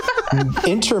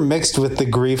intermixed with the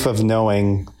grief of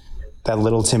knowing that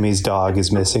little Timmy's dog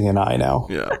is missing an eye now.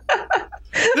 Yeah.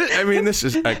 I mean, this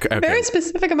is okay. Very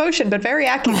specific emotion, but very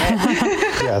accurate.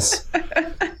 Yes.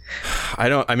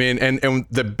 And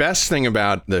the best thing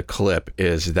about the clip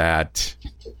is that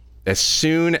as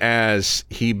soon as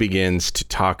he begins to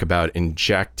talk about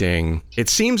injecting, it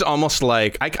seems almost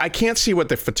like I can't see what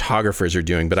the photographers are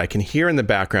doing, but I can hear in the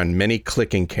background many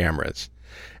clicking cameras.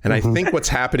 And I think what's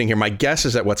happening here, my guess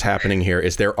is that what's happening here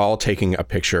is they're all taking a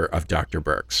picture of Dr.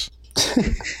 Birx.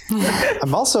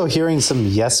 I'm also hearing some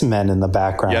yes men in the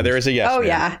background. Yeah, there is a yes man. Oh,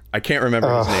 yeah. I can't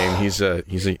remember his name.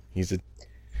 He's a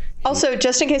Also,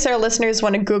 just in case our listeners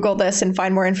want to Google this and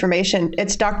find more information,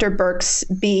 it's Dr. Birx,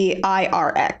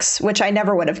 Birx, which I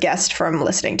never would have guessed from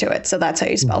listening to it. So that's how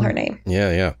you spell her name.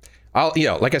 Yeah.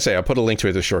 Like I say, I'll put a link to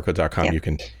it at theshortcoat.com. Yeah. You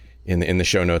can, in the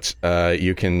show notes,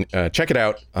 you can check it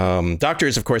out.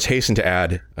 Doctors, of course, hasten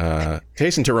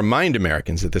to remind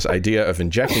Americans that this idea of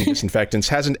injecting disinfectants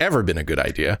hasn't ever been a good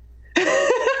idea.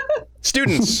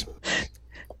 Students,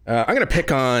 I'm going to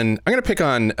pick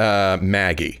on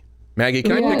Maggie. Maggie,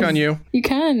 can I pick on you? You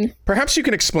can. Perhaps you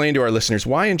can explain to our listeners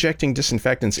why injecting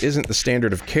disinfectants isn't the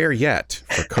standard of care yet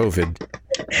for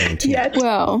COVID-19.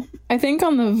 Well, I think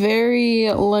on the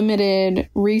very limited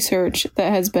research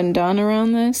that has been done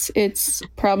around this, it's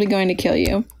probably going to kill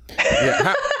you.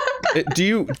 Yeah. Do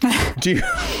you?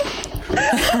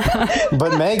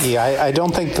 But Maggie, I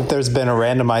don't think that there's been a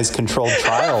randomized controlled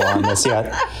trial on this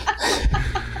yet.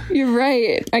 You're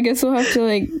right. I guess we'll have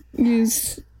to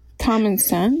use common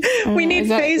sense. We need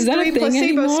phase 3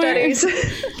 placebo studies.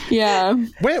 Yeah.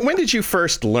 When did you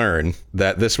first learn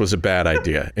that this was a bad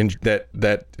idea and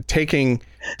that taking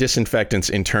disinfectants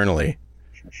internally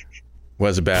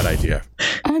was a bad idea?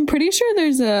 I'm pretty sure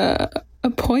there's a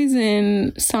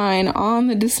poison sign on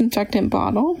the disinfectant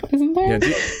bottle, isn't there?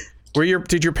 Yeah,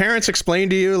 did your parents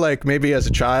explain to you, like maybe as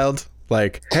a child,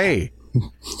 like, hey,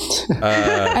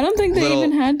 I don't think they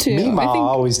even had to. Mima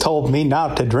always told me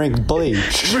not to drink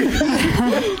bleach.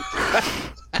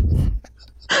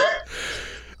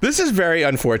 This is very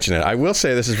unfortunate. I will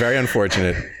say this is very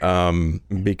unfortunate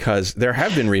because there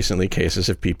have been recently cases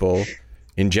of people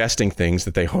ingesting things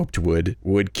that they hoped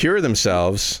would cure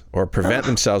themselves or prevent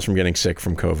themselves from getting sick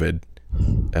from COVID,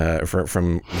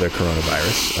 from the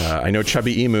coronavirus. I know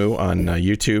Chubby Emu on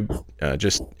YouTube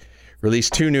just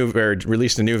released a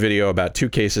new video about 2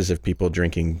 cases of people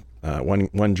drinking,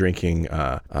 one drinking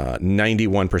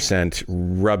 91%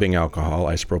 rubbing alcohol,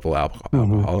 isopropyl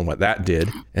alcohol, and what that did,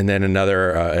 and then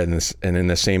another, and in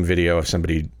the same video of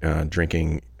somebody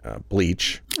drinking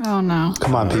bleach. Oh no!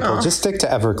 Come on, people, just stick to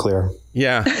Everclear.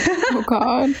 Yeah. Oh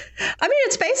God. I mean,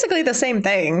 it's basically the same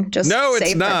thing. Just no,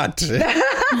 it's not.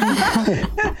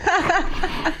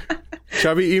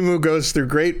 Chubby Emu goes through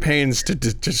great pains to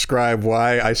describe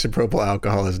why isopropyl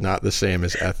alcohol is not the same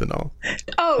as ethanol.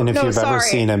 Oh, and if you've ever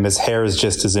seen him, his hair is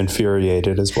just as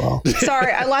infuriated as well.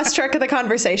 Sorry, I lost track of the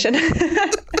conversation.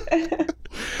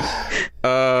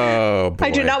 Oh, boy.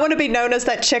 I do not want to be known as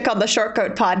that chick on the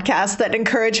Shortcoat podcast that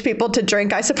encouraged people to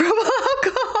drink isopropyl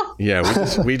alcohol.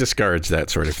 Yeah, we discourage that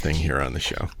sort of thing here on the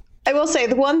show. I will say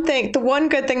the one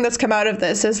good thing that's come out of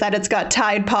this is that it's got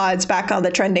Tide Pods back on the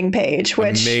trending page,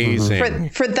 which amazing.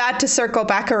 For that to circle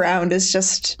back around is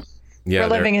just, we're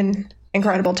living in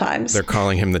incredible times. They're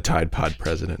calling him the Tide Pod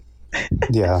president.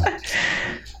 Yeah.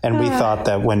 And we thought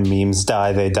that when memes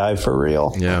die, they die for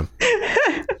real. Yeah.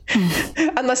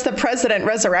 Unless the president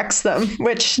resurrects them,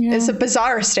 which is a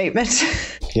bizarre statement.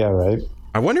 Yeah, right.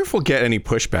 I wonder if we'll get any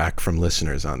pushback from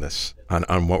listeners on this,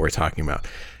 on what we're talking about.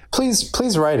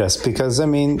 Please write us, because I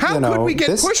mean, how could we get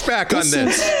pushback on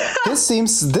this?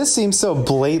 This seems so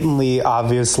blatantly,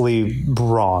 obviously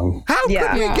wrong. How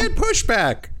could we get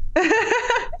pushback?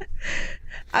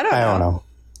 I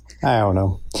don't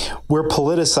know. We're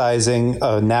politicizing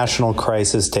a national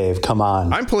crisis, Dave. Come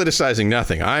on. I'm politicizing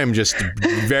nothing. I am just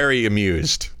very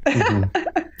amused by. I'm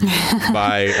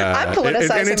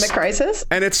politicizing the crisis,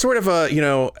 and it's sort of a,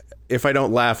 if I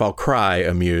don't laugh, I'll cry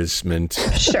amusement.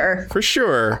 Sure. For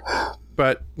sure.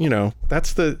 But,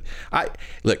 that's look,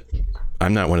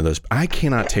 I'm not one of those. I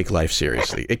cannot take life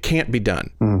seriously. It can't be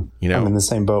done. I'm in the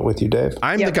same boat with you, Dave.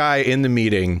 I'm the guy in the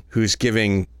meeting who's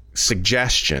giving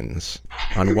suggestions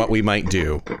on what we might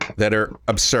do that are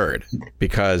absurd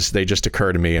because they just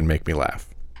occur to me and make me laugh.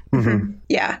 Mm-hmm.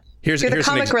 Yeah. You're the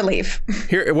comic relief.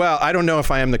 Well, I don't know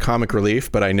if I am the comic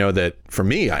relief, but I know that for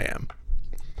me, I am.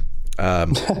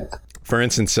 For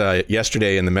instance,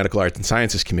 yesterday in the Medical Arts and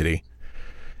Sciences Committee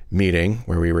meeting,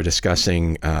 where we were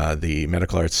discussing the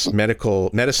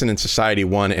Medicine and Society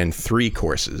 1 and 3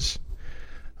 courses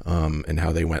and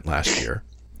how they went last year.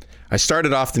 I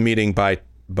started off the meeting by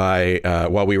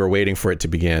while we were waiting for it to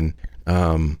begin,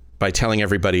 by telling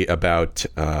everybody about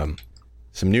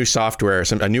some new software,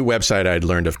 a new website I'd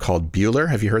learned of called Bueller.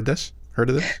 Have you heard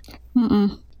of this?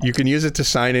 Mm-mm. You can use it to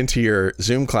sign into your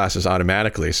Zoom classes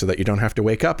automatically so that you don't have to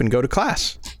wake up and go to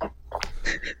class.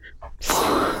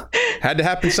 Had to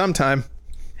happen sometime.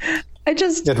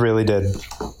 It really did.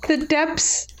 The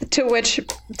depths to which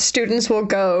students will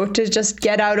go to just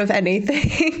get out of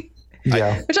anything.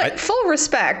 Yeah. Which full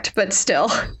respect, but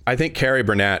still. I think Carrie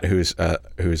Burnett, who's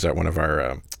one of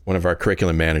our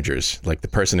curriculum managers, like the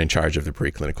person in charge of the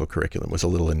preclinical curriculum, was a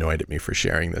little annoyed at me for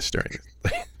sharing this during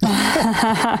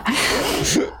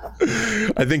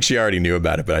I think she already knew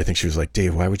about it, but I think she was like,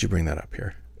 Dave, why would you bring that up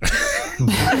here?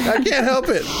 I can't help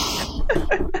it.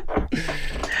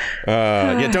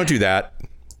 Don't do that.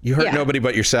 You hurt nobody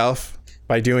but yourself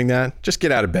by doing that. Just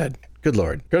get out of bed. Good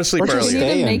Lord. Go to sleep early.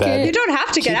 Stay in bed. You don't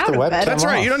have to get out of bed. That's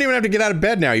right. You don't even have to get out of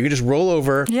bed now. You can just roll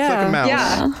over, click a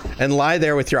mouse, and lie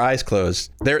there with your eyes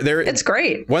closed. It's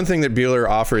great. One thing that Bueller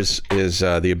offers is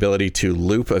the ability to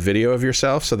loop a video of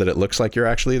yourself so that it looks like you're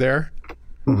actually there.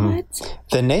 Mm-hmm. What?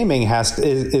 The naming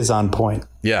is on point.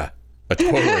 Yeah.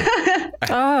 Totally.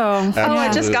 Oh,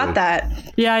 I just got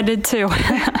that. Yeah, I did too.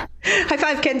 High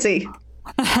five, Kenzie.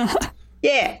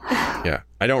 Yeah. Yeah.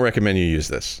 I don't recommend you use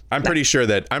this. I'm pretty sure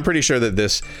that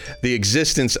the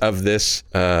existence of this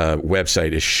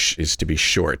website is to be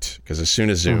short, because as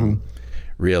soon as Zoom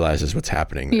realizes what's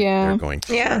happening, they're going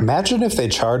to. Yeah. Imagine if they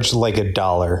charged like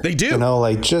 $1. They do.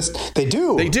 They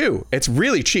do. They do. It's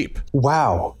really cheap.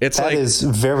 Wow. That is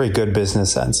very good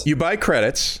business sense. You buy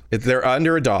credits. They're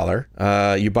under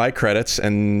 $1. You buy credits,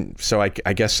 and so I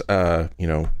guess I'm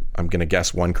going to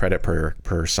guess 1 credit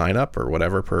per sign up or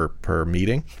whatever per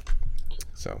meeting.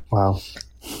 So wow,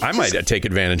 I might take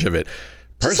advantage of it.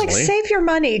 Personally. Just save your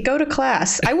money, go to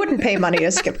class. I wouldn't pay money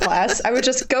to skip class. I would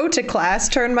just go to class,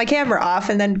 turn my camera off,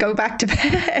 and then go back to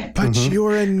bed. But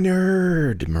you're a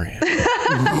nerd,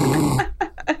 Miranda.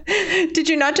 Did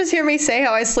you not just hear me say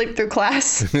how I sleep through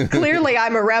class? Clearly,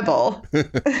 I'm a rebel.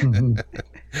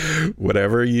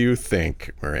 Whatever you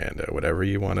think, Miranda. Whatever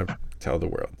you want to tell the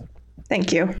world.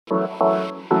 Thank you.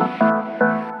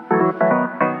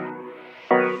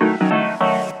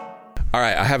 All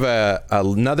right, I have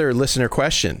another listener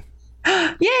question.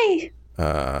 Yay!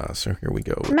 So here we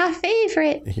go. My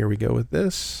favorite. Here we go with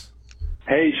this.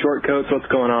 Hey, Short Coats, what's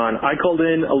going on? I called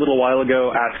in a little while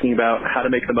ago asking about how to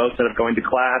make the most out of going to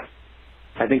class.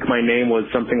 I think my name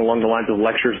was something along the lines of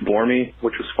lectures bore me,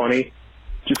 which was funny.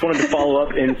 Just wanted to follow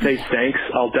up and say thanks.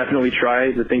 I'll definitely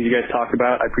try the things you guys talked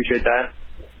about. I appreciate that.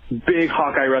 Big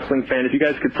Hawkeye wrestling fan. If you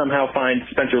guys could somehow find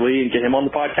Spencer Lee and get him on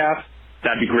the podcast,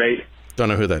 that'd be great. Don't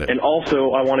know who that is. And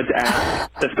also, I wanted to ask,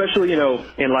 especially, in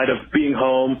light of being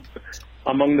home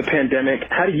among the pandemic,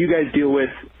 how do you guys deal with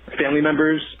family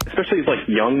members, especially as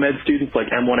young med students like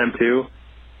M1, M2,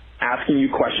 asking you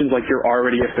questions like you're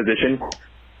already a physician?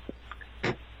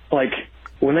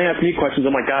 When they ask me questions,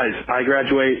 I'm like, guys, I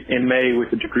graduate in May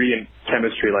with a degree in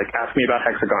chemistry. Ask me about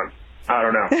hexagons. I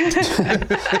don't know.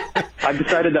 I've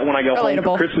decided that when I go home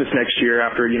for Christmas next year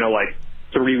after,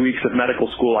 3 weeks of medical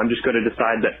school, I'm just going to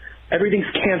decide that everything's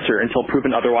cancer until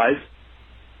proven otherwise.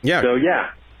 Yeah. So,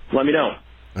 let me know.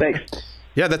 Thanks.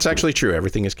 Yeah, that's actually true.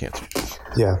 Everything is cancer.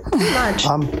 Yeah.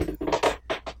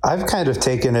 I've kind of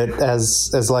taken it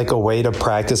as like a way to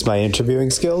practice my interviewing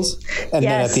skills. And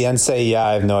then at the end say, yeah,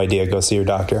 I have no idea. Go see your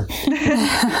doctor.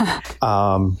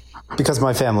 Because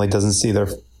my family doesn't see their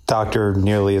doctor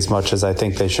nearly as much as I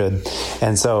think they should.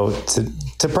 And so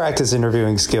to practice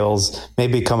interviewing skills,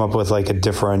 maybe come up with like a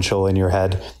differential in your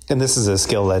head. And this is a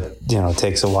skill that,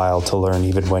 takes a while to learn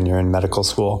even when you're in medical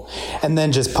school. And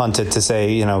then just punt it to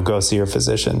say, go see your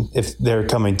physician if they're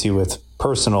coming to you with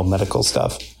personal medical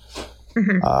stuff.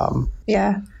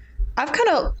 Yeah. I've kind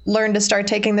of learned to start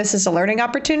taking this as a learning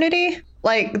opportunity.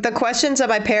 Like the questions of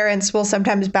my parents will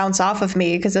sometimes bounce off of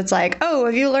me because it's like, oh,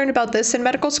 have you learned about this in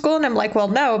medical school? And I'm like, well,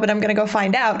 no, but I'm going to go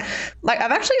find out. Like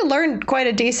I've actually learned quite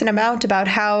a decent amount about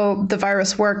how the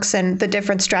virus works and the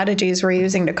different strategies we're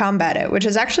using to combat it, which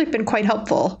has actually been quite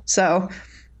helpful. So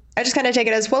I just kind of take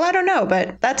it as, well, I don't know,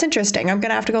 but that's interesting. I'm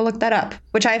going to have to go look that up,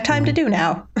 which I have time to do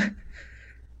now.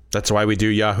 That's why we do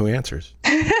Yahoo Answers.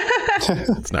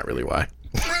 That's not really why.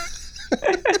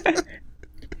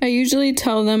 I usually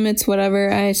tell them it's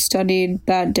whatever I studied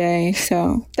that day.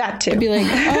 So that too. I'd be like,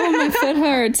 oh, my foot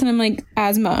hurts. And I'm like,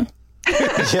 asthma.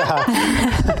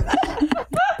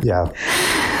 Yeah.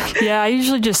 Yeah, I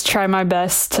usually just try my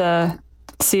best to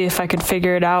see if I could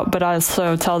figure it out. But I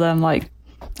also tell them, like,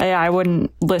 yeah, I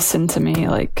wouldn't listen to me,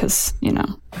 like, because,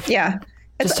 Yeah.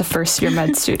 Just a first-year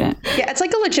med student. Yeah, it's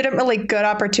like a legitimately good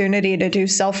opportunity to do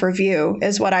self-review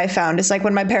is what I found. It's like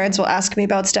when my parents will ask me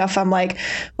about stuff, I'm like,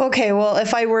 okay, well,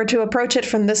 if I were to approach it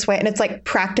from this way, and it's like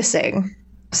practicing.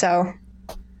 So.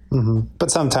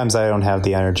 But sometimes I don't have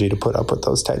the energy to put up with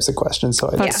those types of questions. So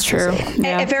that's true.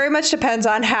 Yeah. It very much depends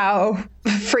on how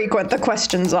frequent the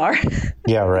questions are.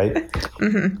 Yeah, right.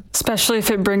 Especially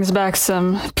if it brings back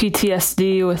some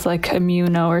PTSD with like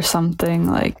immuno or something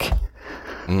like.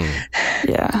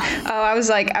 Yeah. Oh,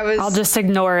 I'll just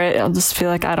ignore it. I'll just feel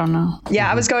like I don't know.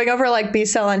 Yeah, I was going over like B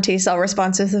cell and T cell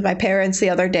responses with my parents the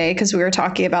other day because we were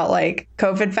talking about like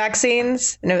COVID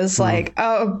vaccines, and it was like,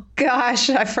 oh gosh,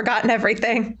 I've forgotten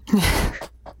everything.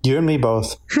 You and me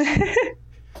both.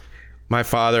 My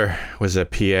father was a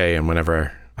PA, and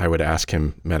whenever I would ask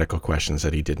him medical questions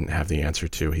that he didn't have the answer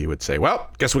to, he would say, "Well,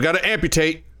 guess we got to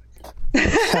amputate."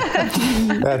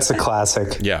 That's a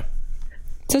classic. Yeah.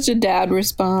 Such a dad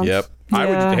response. Yep. Yeah. I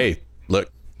would. Hey,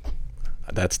 look,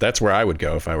 that's where I would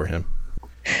go if I were him.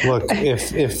 Look,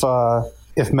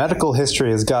 if medical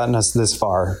history has gotten us this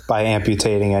far by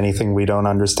amputating anything we don't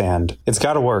understand, it's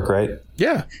got to work, right?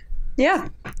 Yeah. Yeah.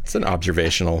 It's an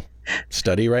observational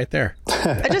study right there.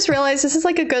 I just realized this is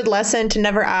like a good lesson to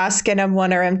never ask an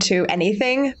M1 or M2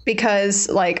 anything, because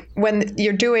like when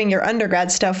you're doing your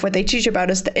undergrad stuff, what they teach you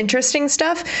about is the interesting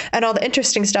stuff, and all the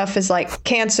interesting stuff is like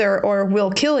cancer or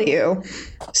will kill you.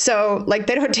 So like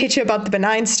they don't teach you about the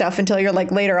benign stuff until you're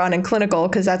like later on in clinical,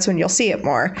 because that's when you'll see it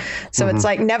more. So it's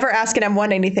like never ask an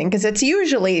M1 anything, because it's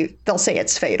usually they'll say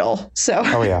it's fatal. So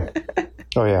Oh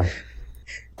yeah.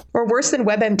 Or worse than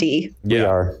WebMD. Yeah. We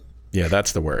are. Yeah,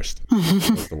 that's the worst.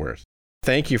 That's the worst.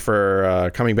 Thank you for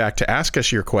coming back to ask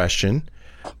us your question.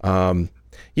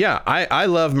 I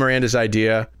love Miranda's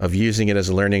idea of using it as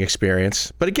a learning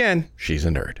experience. But again, she's a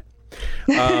nerd.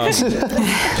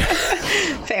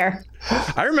 Fair.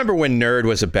 I remember when nerd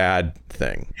was a bad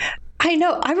thing. I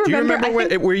know. I remember. Do you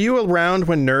remember were you around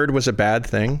when nerd was a bad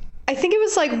thing? I think it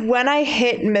was like when I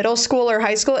hit middle school or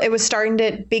high school, it was starting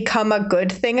to become a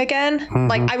good thing again.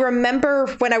 Like I remember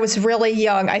when I was really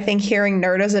young, I think hearing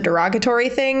nerd as a derogatory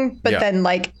thing, but then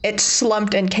like it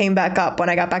slumped and came back up when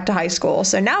I got back to high school.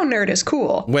 So now nerd is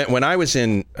cool. When I was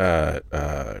in, I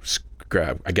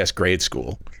guess grade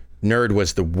school, nerd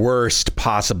was the worst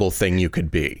possible thing you could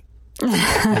be.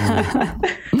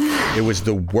 It was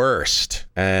the worst.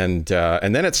 And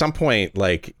then at some point,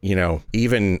 like,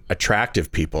 even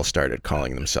attractive people started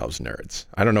calling themselves nerds.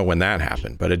 I don't know when that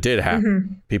happened, but it did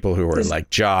happen. People who were like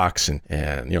jocks and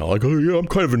like, oh yeah, I'm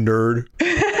kind of a nerd.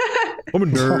 I'm a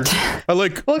nerd.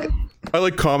 I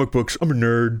like comic books. I'm a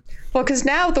nerd. Well, because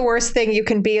now the worst thing you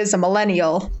can be is a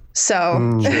millennial. So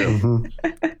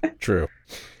True.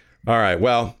 All right.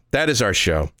 Well, that is our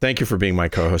show. Thank you for being my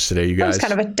co-host today, you guys. That was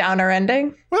kind of a downer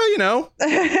ending. Well,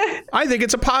 I think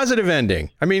it's a positive ending.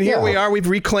 I mean, here we are. We've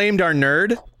reclaimed our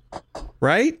nerd,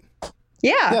 right?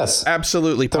 Yeah. Yes.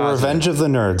 Absolutely positive. The revenge of the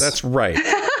nerds. That's right.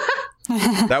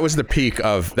 That was the peak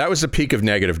of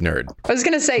negative nerd. I was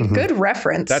going to say good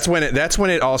reference. That's when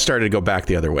it all started to go back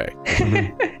the other way.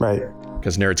 Right.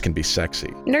 because nerds can be sexy.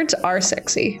 Nerds are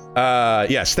sexy.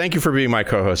 Yes, thank you for being my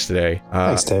co-host today.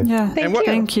 Thanks, Dave. Yeah,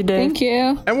 Thank you, Dave. Thank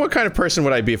you. And what kind of person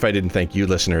would I be if I didn't thank you,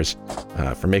 listeners,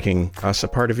 for making us a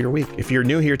part of your week? If you're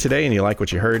new here today and you like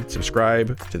what you heard,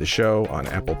 subscribe to the show on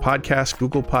Apple Podcasts,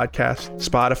 Google Podcasts,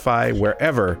 Spotify,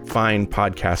 wherever fine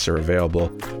podcasts are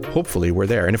available. Hopefully we're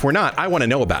there. And if we're not, I want to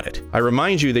know about it. I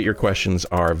remind you that your questions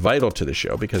are vital to the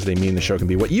show because they mean the show can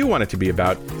be what you want it to be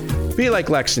about. Be like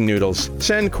Lex and Noodles.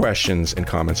 Send questions and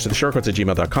comments to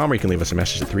theshortcoats@gmail.com, or you can leave us a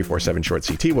message at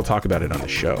 347-SHORT-CT. We'll talk about it on the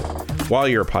show. While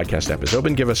your podcast app is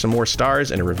open, give us some more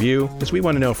stars and a review, because we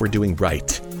want to know if we're doing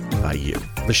right by you.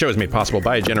 The show is made possible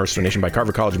by a generous donation by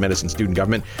Carver College of Medicine student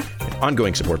government and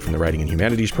ongoing support from the Writing and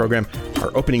Humanities program.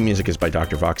 Our opening music is by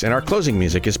Dr. Vox, and our closing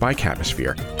music is by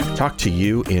Catmosphere. Talk to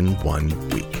you in 1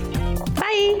 week.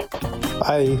 Bye.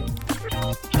 Bye.